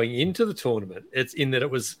going into the tournament. It's in that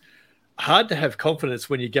it was hard to have confidence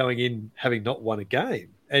when you're going in having not won a game.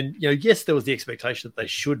 And, yes, there was the expectation that they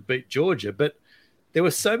should beat Georgia, but there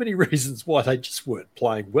were so many reasons why they just weren't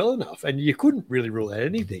playing well enough, and you couldn't really rule out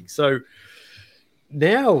anything. So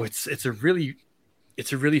now it's a really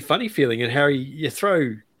funny feeling, and Harry, you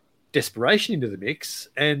throw desperation into the mix,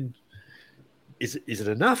 and is it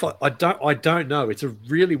enough? I don't know. It's a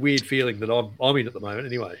really weird feeling that I'm in at the moment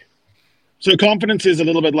anyway. So confidence is a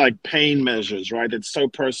little bit like pain measures, right? It's so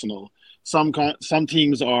personal. Some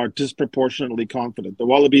teams are disproportionately confident. The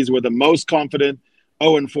Wallabies were the most confident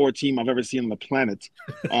 0-4 team I've ever seen on the planet.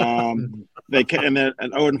 And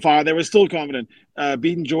 0-5, they were still confident.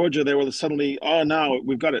 Beating Georgia, they were suddenly, no,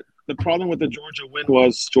 we've got it. The problem with the Georgia win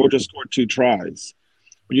was Georgia scored 2 tries.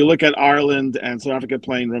 When you look at Ireland and South Africa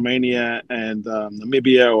playing Romania and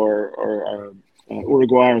Namibia or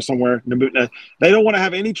Uruguay or somewhere, they don't want to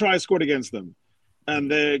have any tries scored against them.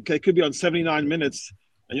 And they could be on 79 minutes,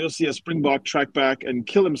 and you'll see a Springbok track back and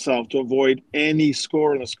kill himself to avoid any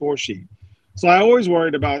score on the score sheet. So I always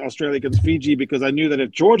worried about Australia against Fiji because I knew that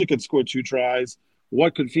if Georgia could score 2 tries,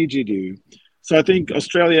 what could Fiji do? So I think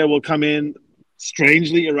Australia will come in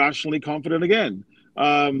strangely, irrationally confident again.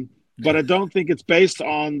 But I don't think it's based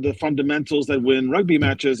on the fundamentals that win rugby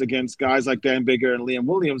matches against guys like Dan Bigger and Liam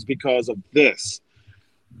Williams because of this.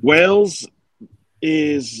 Wales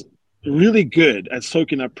is really good at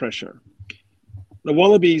soaking up pressure. The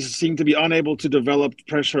Wallabies seem to be unable to develop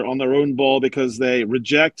pressure on their own ball because they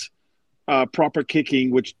reject proper kicking,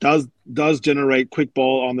 which does generate quick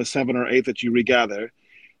ball on the 7 or 8 that you regather.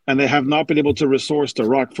 And they have not been able to resource the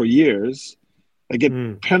ruck for years. They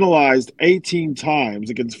get penalized 18 times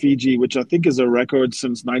against Fiji, which I think is a record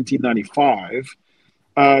since 1995.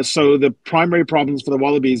 So the primary problems for the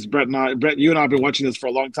Wallabies, Brett, you and I have been watching this for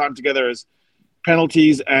a long time together, is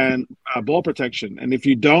penalties and ball protection. And if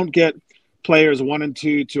you don't get players 1 and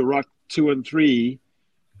 2 to ruck 2 and 3,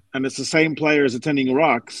 and it's the same players attending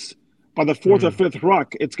rucks, by the 4th or 5th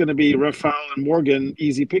ruck, it's going to be Rafal and Morgan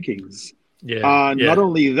easy pickings. Not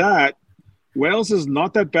only that, Wales is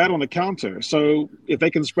not that bad on the counter. So if they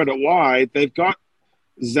can spread it wide, they've got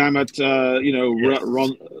Zamet,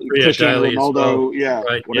 Cristiano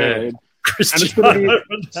Ronaldo, whatever. And it's going to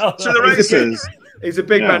be to the races. He's a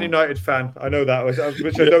big Man United fan. I know that, which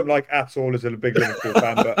I don't like at all as a big Liverpool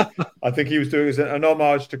fan. But I think he was doing it as an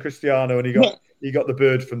homage to Cristiano, and he got the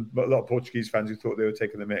bird from a lot of Portuguese fans who thought they were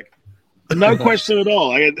taking the mick. No question at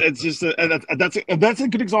all. It's just that's a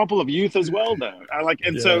good example of youth as well, though.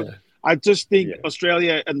 So I just think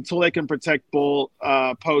Australia, until they can protect ball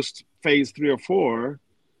post phase 3 or 4,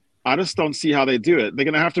 I just don't see how they do it. They're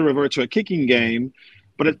going to have to revert to a kicking game,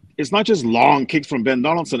 but it's not just long kicks from Ben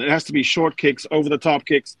Donaldson. It has to be short kicks, over-the-top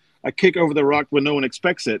kicks, a kick over the rock when no one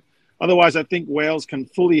expects it. Otherwise, I think Wales can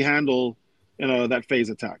fully handle that phase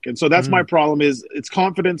attack. And so that's my problem is it's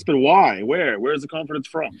confidence, but why? Where's the confidence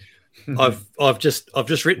from? I've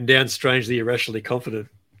just written down strangely irrationally confident,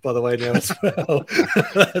 by the way, now as well.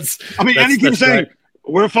 Andy keeps saying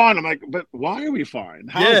we're fine. I'm like, but why are we fine?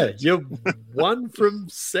 You're 1 from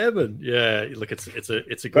 7. Yeah, look, it's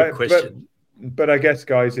a good question. But I guess,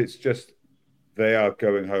 guys, it's just they are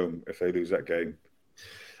going home if they lose that game.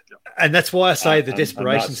 And that's why I say the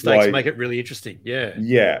desperation stakes make it really interesting. Yeah.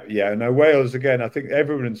 Now, Wales, again, I think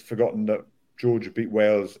everyone's forgotten that Georgia beat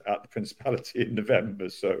Wales at the Principality in November.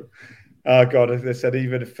 So, God, as they said,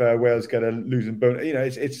 even if Wales get a losing bonus,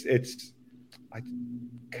 I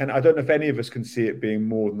don't know if any of us can see it being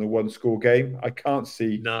more than a 1-score game. I can't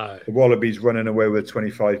see the Wallabies running away with a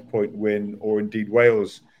 25-point win, or indeed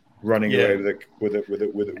Wales running away with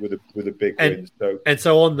a big win.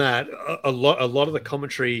 So on that, a lot of the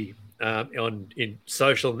commentary in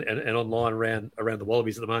social and online around the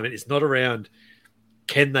Wallabies at the moment is not around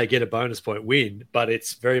can they get a bonus point win, but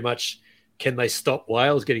it's very much can they stop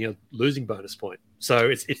Wales getting a losing bonus point.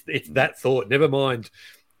 So it's that thought. Never mind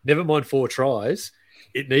 4 tries.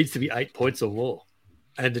 It needs to be 8 points or more.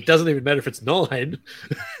 And it doesn't even matter if it's 9,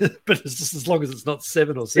 but it's just as long as it's not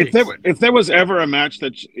 7 or 6. If there was ever a match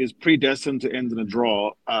that is predestined to end in a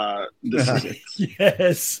draw, this is it.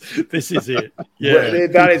 Yes, this is it. Yeah, well,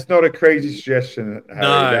 that is not a crazy suggestion, Harry.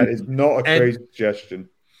 No. That is not a crazy suggestion.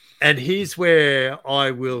 And here's where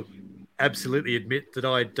I will absolutely admit that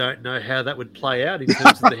I don't know how that would play out in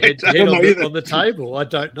terms of the head on the table. I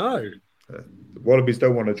don't know. The Wallabies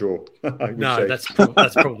don't want to draw. No, that's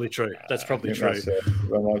probably true. That's probably true.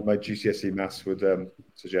 My GCSE maths would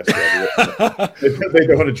suggest that. They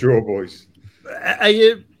don't want to draw, boys. Are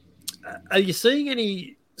you seeing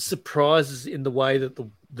any surprises in the way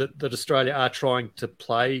that Australia are trying to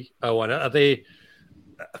play, Owain?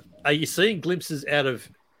 Are you seeing glimpses out of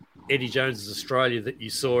Eddie Jones's Australia that you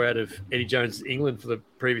saw out of Eddie Jones's England for the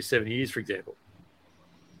previous 7 years, for example?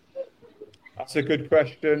 That's a good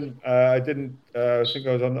question. I didn't think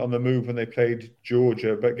I was on the move when they played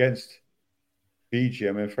Georgia, but against Fiji,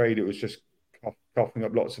 I'm afraid it was just coughing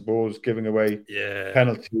up lots of balls, giving away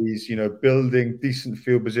penalties, building decent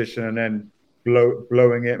field position and then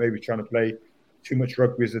blowing it, maybe trying to play too much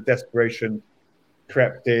rugby as the desperation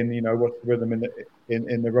crept in. What's the rhythm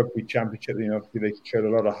in the rugby championship? They showed a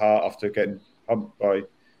lot of heart after getting pumped by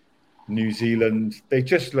New Zealand. They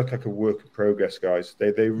just look like a work in progress, guys.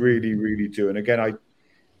 They really, really do. And again, I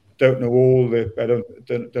don't know I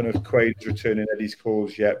don't know if Quade's returning Eddie's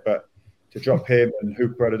calls yet, but to drop him and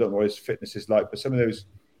Hooper, I don't know what his fitness is like, but some of those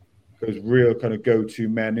real kind of go-to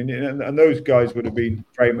men, and those guys would have been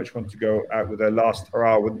very much want to go out with their last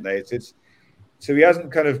hurrah, wouldn't they? So he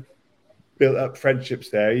hasn't kind of built up friendships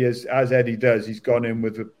there. He has, as Eddie does, he's gone in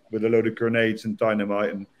with a load of grenades and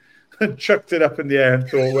dynamite and chucked it up in the air and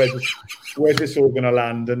thought, where's this all going to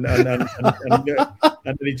land? And then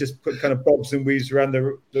he just put kind of bobs and weaves around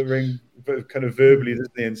the ring, but kind of verbally,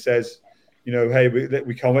 doesn't he? And says, hey,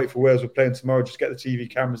 we can't wait for Wales. We're playing tomorrow. Just get the TV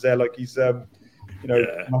cameras there, like he's,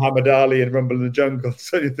 Muhammad Ali and Rumble in the Jungle.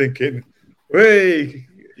 So you're thinking, hey,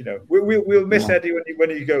 we'll miss Eddie when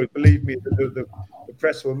he goes. Believe me, the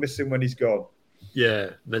press will miss him when he's gone.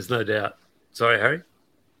 Yeah, there's no doubt. Sorry, Harry.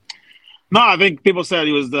 No, I think people said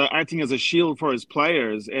he was acting as a shield for his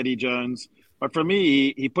players, Eddie Jones. But for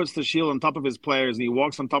me, he puts the shield on top of his players and he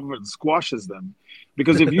walks on top of it and squashes them.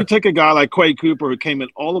 Because if you take a guy like Quade Cooper, who came in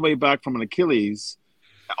all the way back from an Achilles,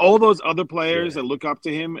 all those other players that look up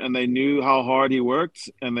to him and they knew how hard he worked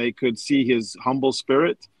and they could see his humble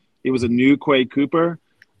spirit. He was a new Quade Cooper.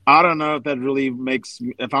 I don't know if that really makes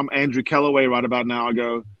 – if I'm Andrew Kellaway right about now, I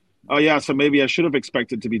go, oh, yeah, so maybe I should have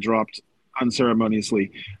expected to be dropped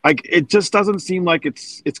unceremoniously. It just doesn't seem like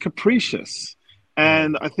it's capricious.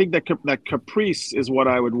 And I think that caprice is what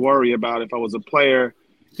I would worry about if I was a player.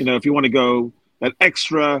 If you want to go that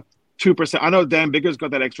extra 2%. I know Dan Bigger's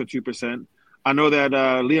got that extra 2%. I know that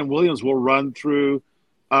Liam Williams will run through,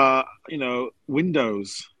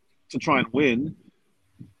 windows to try and win.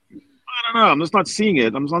 I don't know. I'm just not seeing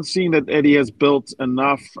it. I'm not seeing that Eddie has built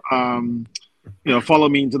enough, follow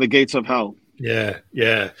me into the gates of hell. Yeah.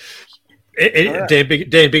 Dan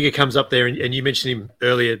Bigger comes up there, and you mentioned him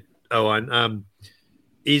earlier, Owain.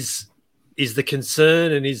 Is the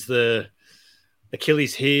concern and is the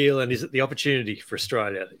Achilles heel and is it the opportunity for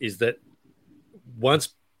Australia is that once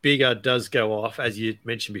Bigger does go off, as you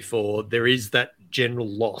mentioned before, there is that general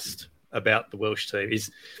lost about the Welsh team.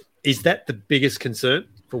 Is that the biggest concern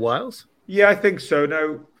for Wales? Yeah, I think so.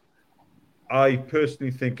 Now, I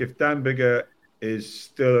personally think if Dan Biggar is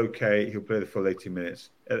still okay, he'll play the full 80 minutes.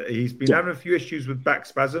 He's been having a few issues with back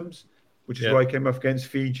spasms, which is why he came off against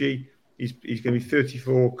Fiji. He's going to be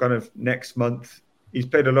 34 kind of next month. He's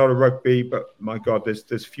played a lot of rugby, but my God,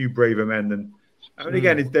 there's few braver men than. And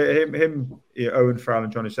again, Owen Farrell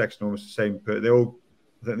and Johnny Sexton are almost the same. But I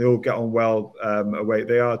think they all get on well away.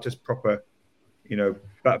 They are just proper,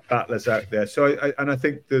 battlers out there. So I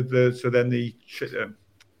think the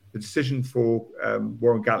decision for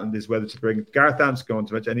Warren Gatland is whether to bring Gareth Anscombe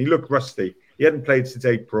onto it, and he looked rusty. He hadn't played since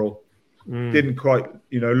April. Didn't quite,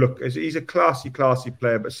 look. He's a classy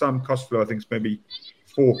player, but Sam Costello, I think, is maybe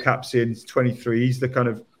 4 caps in. He's 23. He's the kind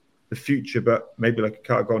of the future, but maybe like a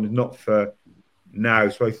Carter is not for now.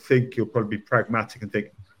 So I think he'll probably be pragmatic and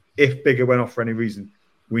think if Biggar went off for any reason,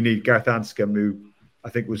 we need Gareth Anscombe, who I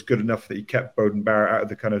think was good enough that he kept Bowden Barrett out of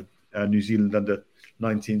the kind of New Zealand under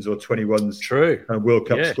 19s or 21s True. World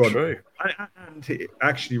Cup squad. True. And he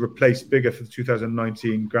actually replaced Biggar for the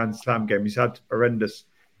 2019 Grand Slam game. He's had horrendous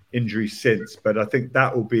injuries since, but I think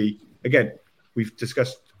that will be, again, we've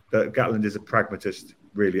discussed that Gatland is a pragmatist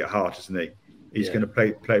really at heart, isn't he? He's going to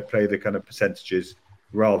play the kind of percentages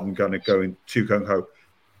rather than going to go in too gung-ho.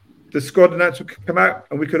 The squad announcement could come out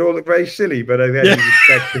and we could all look very silly, but again,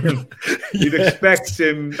 you'd expect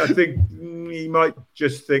him. I think he might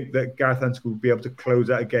just think that Gareth Anscombe will be able to close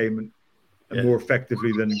out a game and more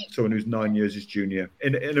effectively than someone who's 9 years his junior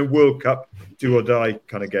in a World Cup do or die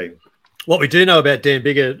kind of game. What we do know about Dan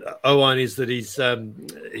Biggar, Owain, is that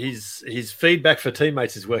his feedback for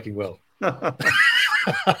teammates is working well.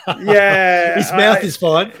 Yeah, his mouth is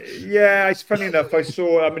fine. Yeah, it's funny enough. I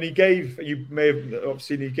saw. I mean, you may have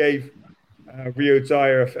seen. He gave Rio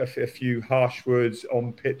Dyer a few harsh words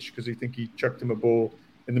on pitch because he chucked him a ball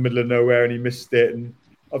in the middle of nowhere and he missed it. And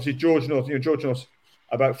obviously George North's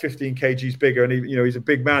about 15 kgs bigger, and he's a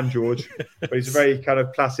big man, George, but he's a very kind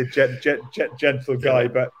of placid, gentle guy.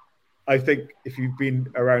 But I think if you've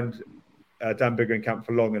been around Dan Biggar in camp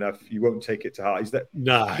for long enough, you won't take it to heart.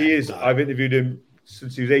 He is. I've interviewed him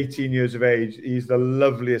since he was 18 years of age. He's the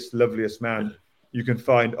loveliest man you can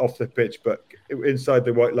find off the pitch, but inside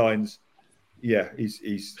the white lines,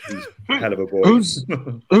 he's a hell of a boy. Who's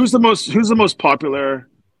the most popular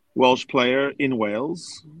Welsh player in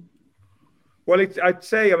Wales? Well, I'd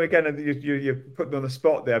say, again, you put me on the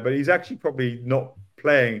spot there, but he's actually probably not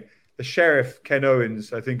playing. The Sheriff, Ken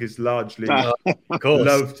Owens, I think is largely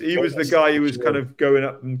loved. He was the guy who was kind of going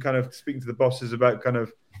up and kind of speaking to the bosses about kind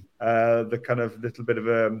of the kind of little bit of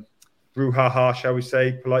a brouhaha, shall we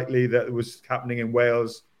say, politely, that was happening in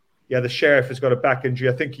Wales. Yeah, the Sheriff has got a back injury.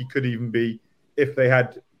 I think he could even be, if they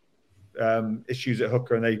had issues at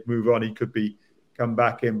hooker and they move on, he could be come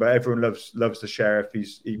back in. But everyone loves the Sheriff.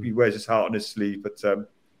 He wears his heart on his sleeve. But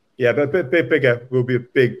but Biggar will be a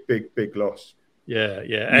big loss. Yeah,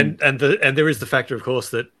 and there is the factor, of course,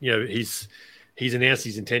 that he's announced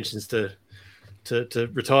his intentions to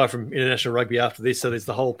retire from international rugby after this. So there's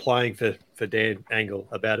the whole playing for Dan angle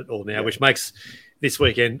about it all now, which makes this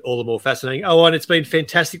weekend all the more fascinating. Oh, and it's been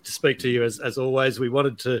fantastic to speak to you as always. We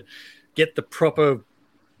wanted to get the proper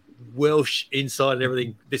Welsh insight and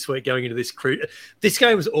everything this week going into this crew. This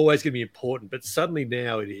game was always going to be important, but suddenly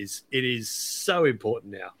now it is so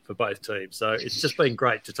important now for both teams. So it's just been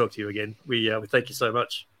great to talk to you again. We thank you so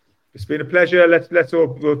much. It's been a pleasure.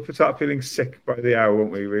 We'll start feeling sick by the hour,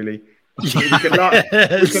 won't we? Really, we can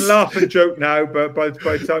laugh and joke now, but by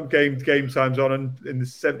the time game time's on, and in the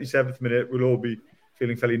 77th minute, we'll all be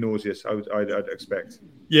feeling fairly nauseous. I'd expect.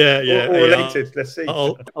 Yeah. Or related. Let's see.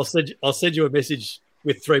 I'll send you a message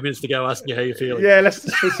with 3 minutes to go, asking you how you're feeling. Yeah, let's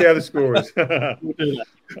see how the score is. We'll do that.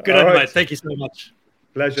 Good on, mate. Thank you so much.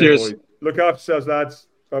 Pleasure, cheers. Boys. Look after yourselves, lads.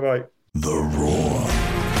 Bye-bye. The Roar.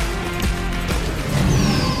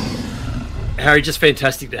 Harry, just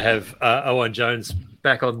fantastic to have Owain Jones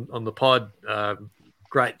back on the pod.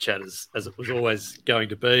 Great chat as it was always going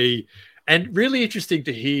to be. And really interesting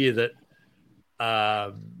to hear that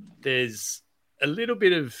there's a little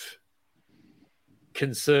bit of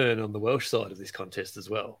concern on the Welsh side of this contest as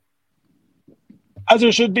well. As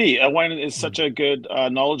there should be. Owain is such a good,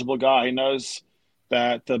 knowledgeable guy. He knows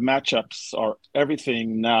that the matchups are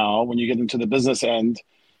everything now when you get into the business end.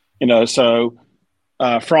 So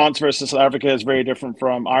France versus South Africa is very different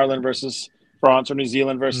from Ireland versus France or New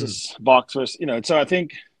Zealand versus Box versus, So I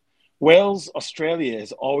think Wales, Australia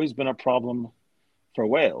has always been a problem for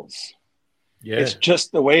Wales. Yeah. It's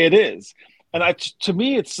just the way it is. And to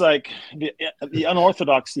me, it's like the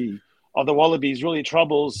unorthodoxy of the Wallabies really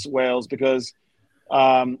troubles Wales because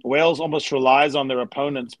Wales almost relies on their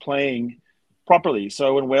opponents playing properly.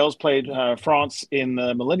 So when Wales played France in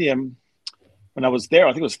the Millennium, when I was there,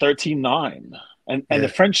 I think it was 13-9. And the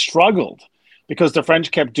French struggled because the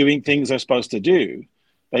French kept doing things they're supposed to do.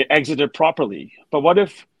 They exited properly. But what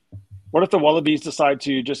if the Wallabies decide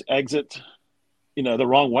to just exit, the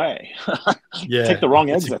wrong way? Take the wrong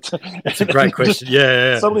exit. That's a great question.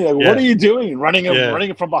 Suddenly, what are you doing?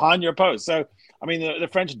 Running from behind your post. So, I mean, the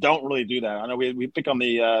French don't really do that. I know we pick on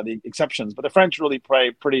the exceptions, but the French really play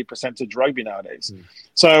pretty percentage rugby nowadays.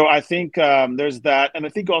 So I think there's that. And I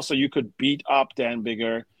think also you could beat up Dan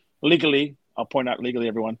Biggar legally. I'll point out legally,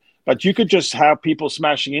 everyone. But you could just have people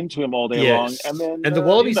smashing into him all day long. And the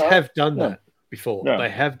Wallabies have done that before. Yeah. They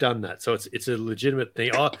have done that. So it's a legitimate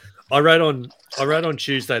thing. I wrote on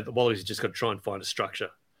Tuesday that the Wallabies have just got to try and find a structure.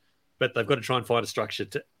 But they've got to try and find a structure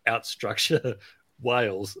to out-structure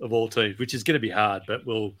Wales of all teams, which is going to be hard, but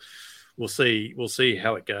we'll see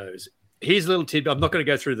how it goes. Here's a little tidbit. I'm not going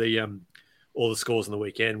to go through the all the scores on the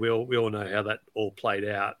weekend. We all know how that all played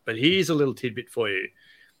out, but here's a little tidbit for you.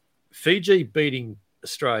 Fiji beating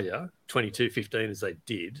Australia 22-15 as they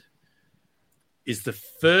did is the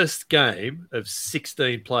first game of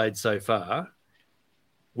 16 played so far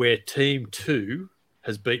where Team 2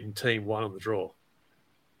 has beaten Team 1 on the draw.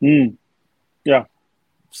 Yeah.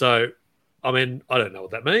 So, I mean, I don't know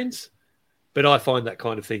what that means, but I find that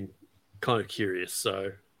kind of thing kind of curious.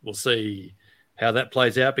 So we'll see how that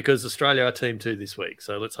plays out because Australia are Team 2 this week.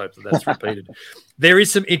 So let's hope that that's repeated. There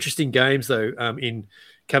is some interesting games, though, in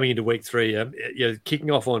coming into week 3. Kicking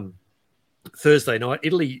off on Thursday night,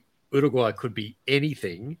 Italy-Uruguay could be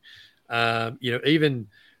anything. Even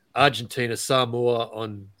Argentina, Samoa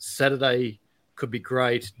on Saturday could be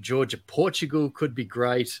great. Georgia-Portugal could be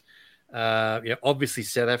great. Obviously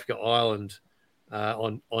South Africa, Ireland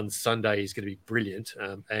on Sunday is going to be brilliant,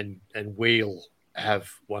 and we'll have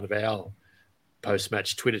one of our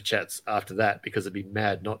post-match Twitter chats after that because it'd be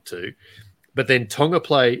mad not to. But then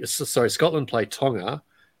Scotland play Tonga,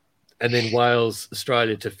 and then Wales,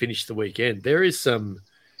 Australia to finish the weekend. There is some.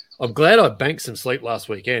 I'm glad I banked some sleep last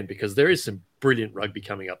weekend because there is some brilliant rugby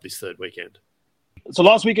coming up this third weekend. So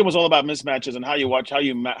last weekend was all about mismatches and how you watch, how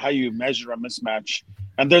you measure a mismatch.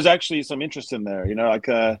 And there's actually some interest in there,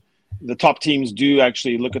 the top teams do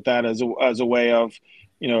actually look at that as a way of,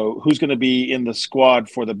 who's going to be in the squad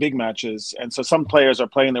for the big matches. And so some players are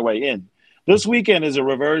playing their way in. This weekend is a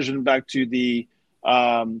reversion back to the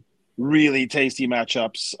really tasty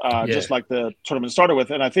matchups, just like the tournament started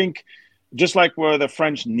with. And I think just like where the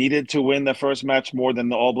French needed to win the first match more than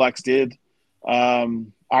the All Blacks did,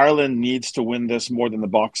 Ireland needs to win this more than the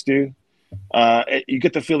Boks do. You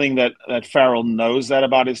get the feeling that Farrell knows that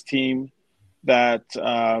about his team, that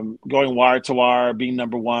going wire to wire, being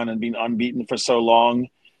number one and being unbeaten for so long,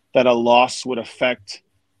 that a loss would affect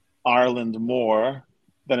Ireland more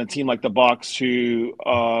than a team like the Boks who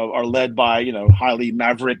are led by, highly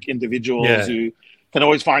maverick individuals who can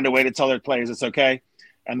always find a way to tell their players it's okay.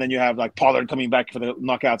 And then you have like Pollard coming back for the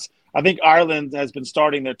knockouts. I think Ireland has been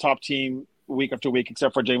starting their top team week after week,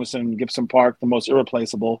 except for Jameson Gibson Park, the most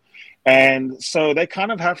irreplaceable. And so they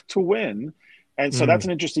kind of have to win. And so that's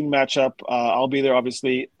an interesting matchup. I'll be there,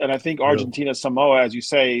 obviously. And I think Argentina, Samoa, as you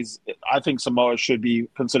say, I think Samoa should be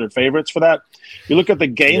considered favorites for that. You look at the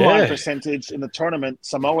game line percentage in the tournament,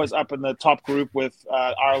 Samoa's up in the top group with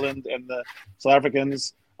Ireland and the South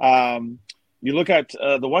Africans. You look at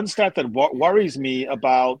the one stat that worries me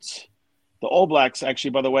about the All Blacks, actually,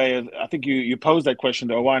 by the way, I think you posed that question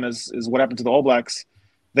to Owain, is what happened to the All Blacks.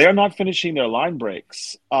 They are not finishing their line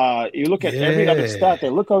breaks. You look at every other stat, they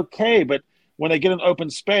look okay, but when they get an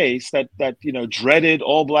open space, that dreaded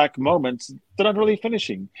All Black moments, they're not really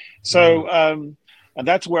finishing. So, and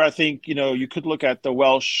that's where I think, you could look at the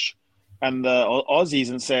Welsh and the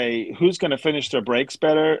Aussies and say, who's going to finish their breaks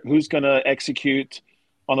better? Who's going to execute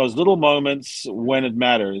on those little moments when it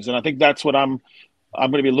matters? And I think that's what I'm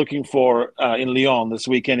going to be looking for in Lyon this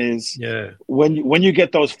weekend is when you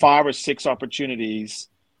get those 5 or 6 opportunities,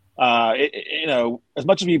 as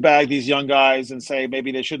much as we bag these young guys and say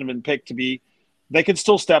maybe they shouldn't have been picked to be, they could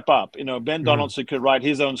still step up. Ben Donaldson could write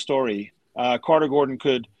his own story. Carter Gordon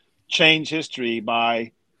could change history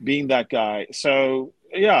by being that guy. So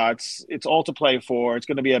it's all to play for. It's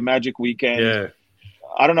going to be a magic weekend. Yeah.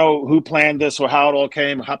 I don't know who planned this or how it all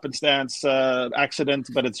came, happenstance, accident,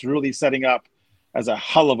 but it's really setting up as a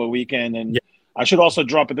hell of a weekend. And I should also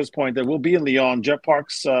drop at this point that we'll be in Lyon. Jet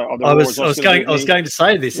Parks are the I was going to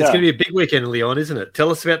say this. It's going to be a big weekend in Lyon, isn't it? Tell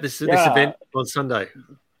us about this event on Sunday.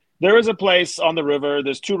 There is a place on the river.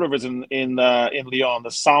 There's 2 rivers in Lyon, the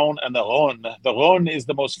Saône and the Rhône. The Rhône is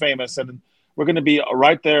the most famous, and we're going to be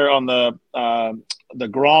right there on the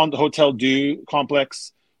Grand Hotel du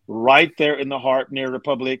complex right there in the heart near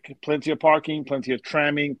Republic. Plenty of parking, plenty of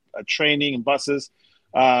training and buses.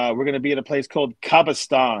 We're going to be at a place called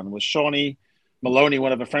Cabistan with Shawnee Maloney,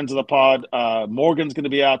 one of the friends of the pod. Morgan's going to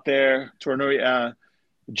be out there,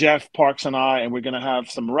 Jeff, Parks, and I, and we're going to have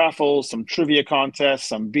some raffles, some trivia contests,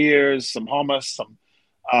 some beers, some hummus, some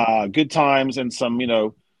good times, and some,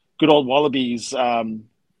 good old Wallabies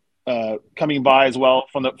coming by as well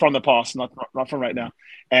from the past, not from right now.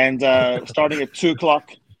 And starting at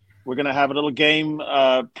 2:00, we're going to have a little game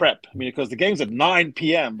prep. Because the game's at 9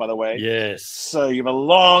 p.m., by the way. Yes. So you have a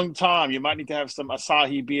long time. You might need to have some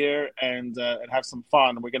Asahi beer and have some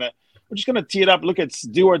fun. We're just going to tee it up. Look, it's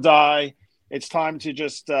do or die. It's time to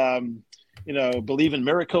just, believe in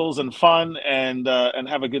miracles and fun and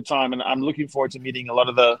have a good time. And I'm looking forward to meeting a lot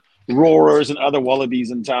of the Roarers and other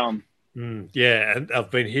Wallabies in town. Yeah, and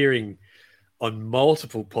I've been hearing on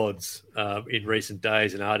multiple pods in recent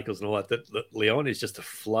days and articles and all that Leon is just a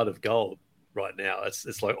flood of gold right now.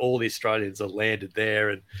 It's like all the Australians are landed there,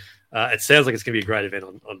 and it sounds like it's going to be a great event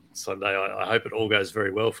on Sunday. I hope it all goes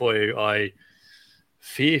very well for you. I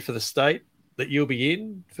fear for the state that you'll be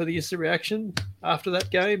in for the instant reaction after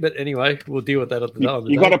that game, but anyway, we'll deal with that at the time.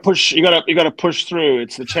 You got to push. You got to push through.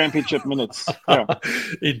 It's the championship minutes. Yeah.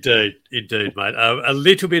 Indeed, mate. A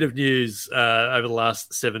little bit of news over the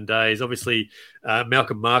last 7 days. Obviously,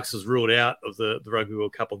 Malcolm Marx was ruled out of the Rugby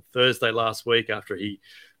World Cup on Thursday last week after he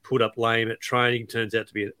pulled up lame at training. Turns out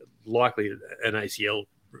to be likely an ACL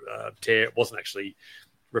tear. It wasn't actually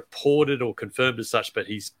reported or confirmed as such, but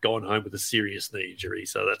he's gone home with a serious knee injury.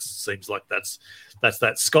 So that seems like that's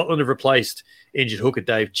that. Scotland have replaced injured hooker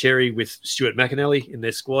Dave Cherry with Stuart McAnally in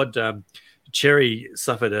their squad. Cherry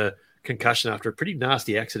suffered a concussion after a pretty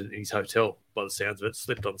nasty accident in his hotel, by the sounds of it.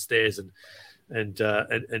 Slipped on stairs and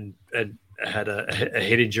had a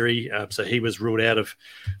head injury. So he was ruled out of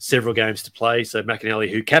several games to play. So McAnally,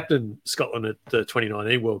 who captained Scotland at the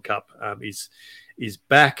 2019 World Cup, is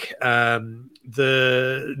back.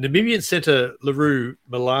 The Namibian centre Leroux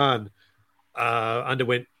Milan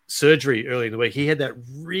underwent surgery early in the week. He had that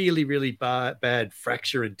really, really bad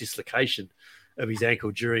fracture and dislocation of his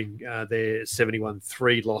ankle during their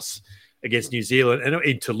 71-3 loss against New Zealand and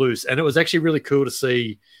in Toulouse. And it was actually really cool to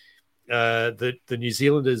see the New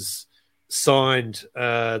Zealanders signed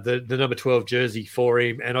the number 12 jersey for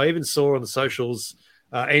him. And I even saw on the socials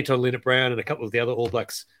Anton Linnett-Brown and a couple of the other All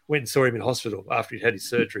Blacks went and saw him in hospital after he'd had his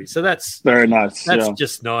surgery. So that's very nice. That's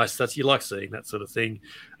just nice. You like seeing that sort of thing.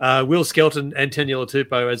 Will Skelton and Taniela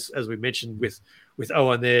Tupou, as we mentioned with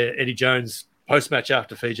Owain there, Eddie Jones post-match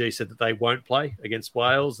after Fiji said that they won't play against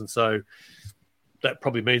Wales. And so that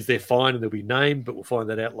probably means they're fine and they'll be named, but we'll find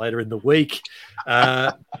that out later in the week.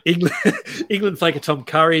 England flanker Tom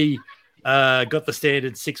Curry got the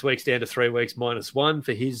standard 6 weeks down to 3 weeks -1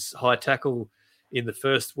 for his high tackle in the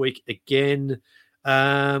first week again.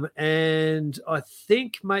 And I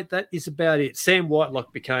think, mate, that is about it. Sam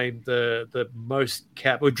Whitelock became the most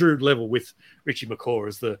capped, or drew level with Richie McCaw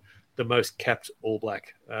as the most capped All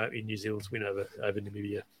Black in New Zealand's win over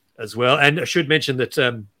Namibia as well. And I should mention that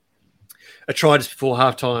a try just before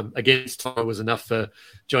halftime against Tonga was enough for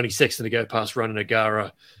Johnny Sexton to go past Ronan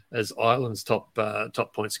O'Gara as Ireland's top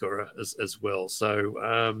point scorer as well.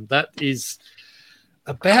 So that is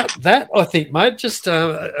about that, I think, mate. Just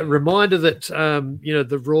a reminder that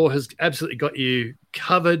the Raw has absolutely got you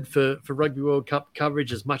covered for Rugby World Cup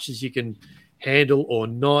coverage as much as you can handle or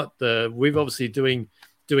not. We've obviously doing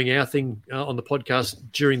our thing on the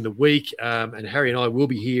podcast during the week, and Harry and I will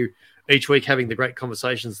be here each week having the great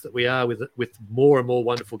conversations that we are with more and more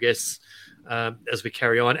wonderful guests as we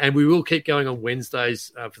carry on. And we will keep going on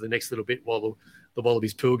Wednesdays for the next little bit while the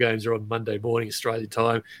Wallabies pool games are on Monday morning Australia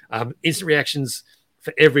time. Instant reactions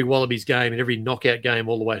for every Wallabies game and every knockout game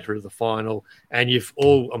all the way through to the final. And you've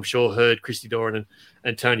all, I'm sure, heard Christy Doran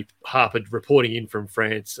and Tony Harper reporting in from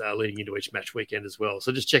France leading into each match weekend as well.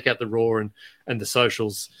 So just check out the Raw and the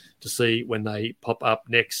socials to see when they pop up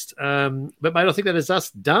next. But, mate, I think that is us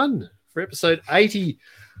done for episode 80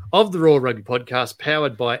 of the Raw Rugby Podcast,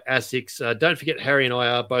 powered by ASICS. Don't forget, Harry and I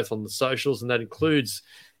are both on the socials, and that includes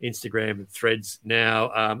Instagram and Threads now.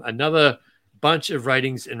 Another bunch of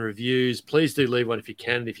ratings and reviews. Please do leave one if you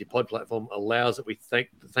can, and if your pod platform allows it. We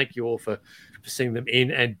thank you all for sending them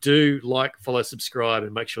in, and do like, follow, subscribe,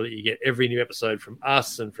 and make sure that you get every new episode from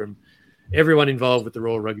us and from everyone involved with the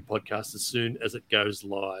Raw Rugby Podcast as soon as it goes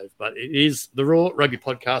live. But it is the Raw Rugby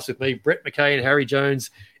Podcast with me, Brett McKay and Harry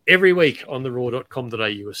Jones, every week on the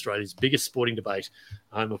raw.com.au, Australia's biggest sporting debate,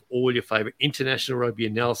 home of all your favourite international rugby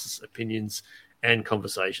analysis, opinions, and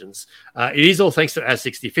conversations. It is all thanks to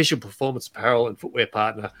ASICS, the official performance apparel and footwear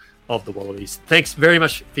partner of the Wallabies. Thanks very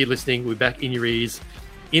much for listening. We're back in your ears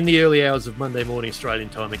in the early hours of Monday morning Australian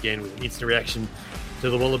time again with an instant reaction to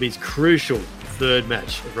the Wallabies' crucial third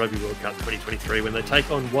match of Rugby World Cup 2023 when they take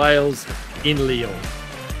on Wales in Lyon.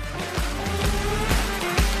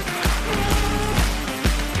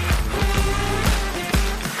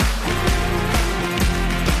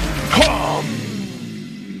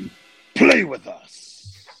 Come play with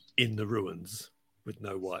us In the ruins with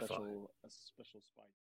no Wi-Fi. A special spike.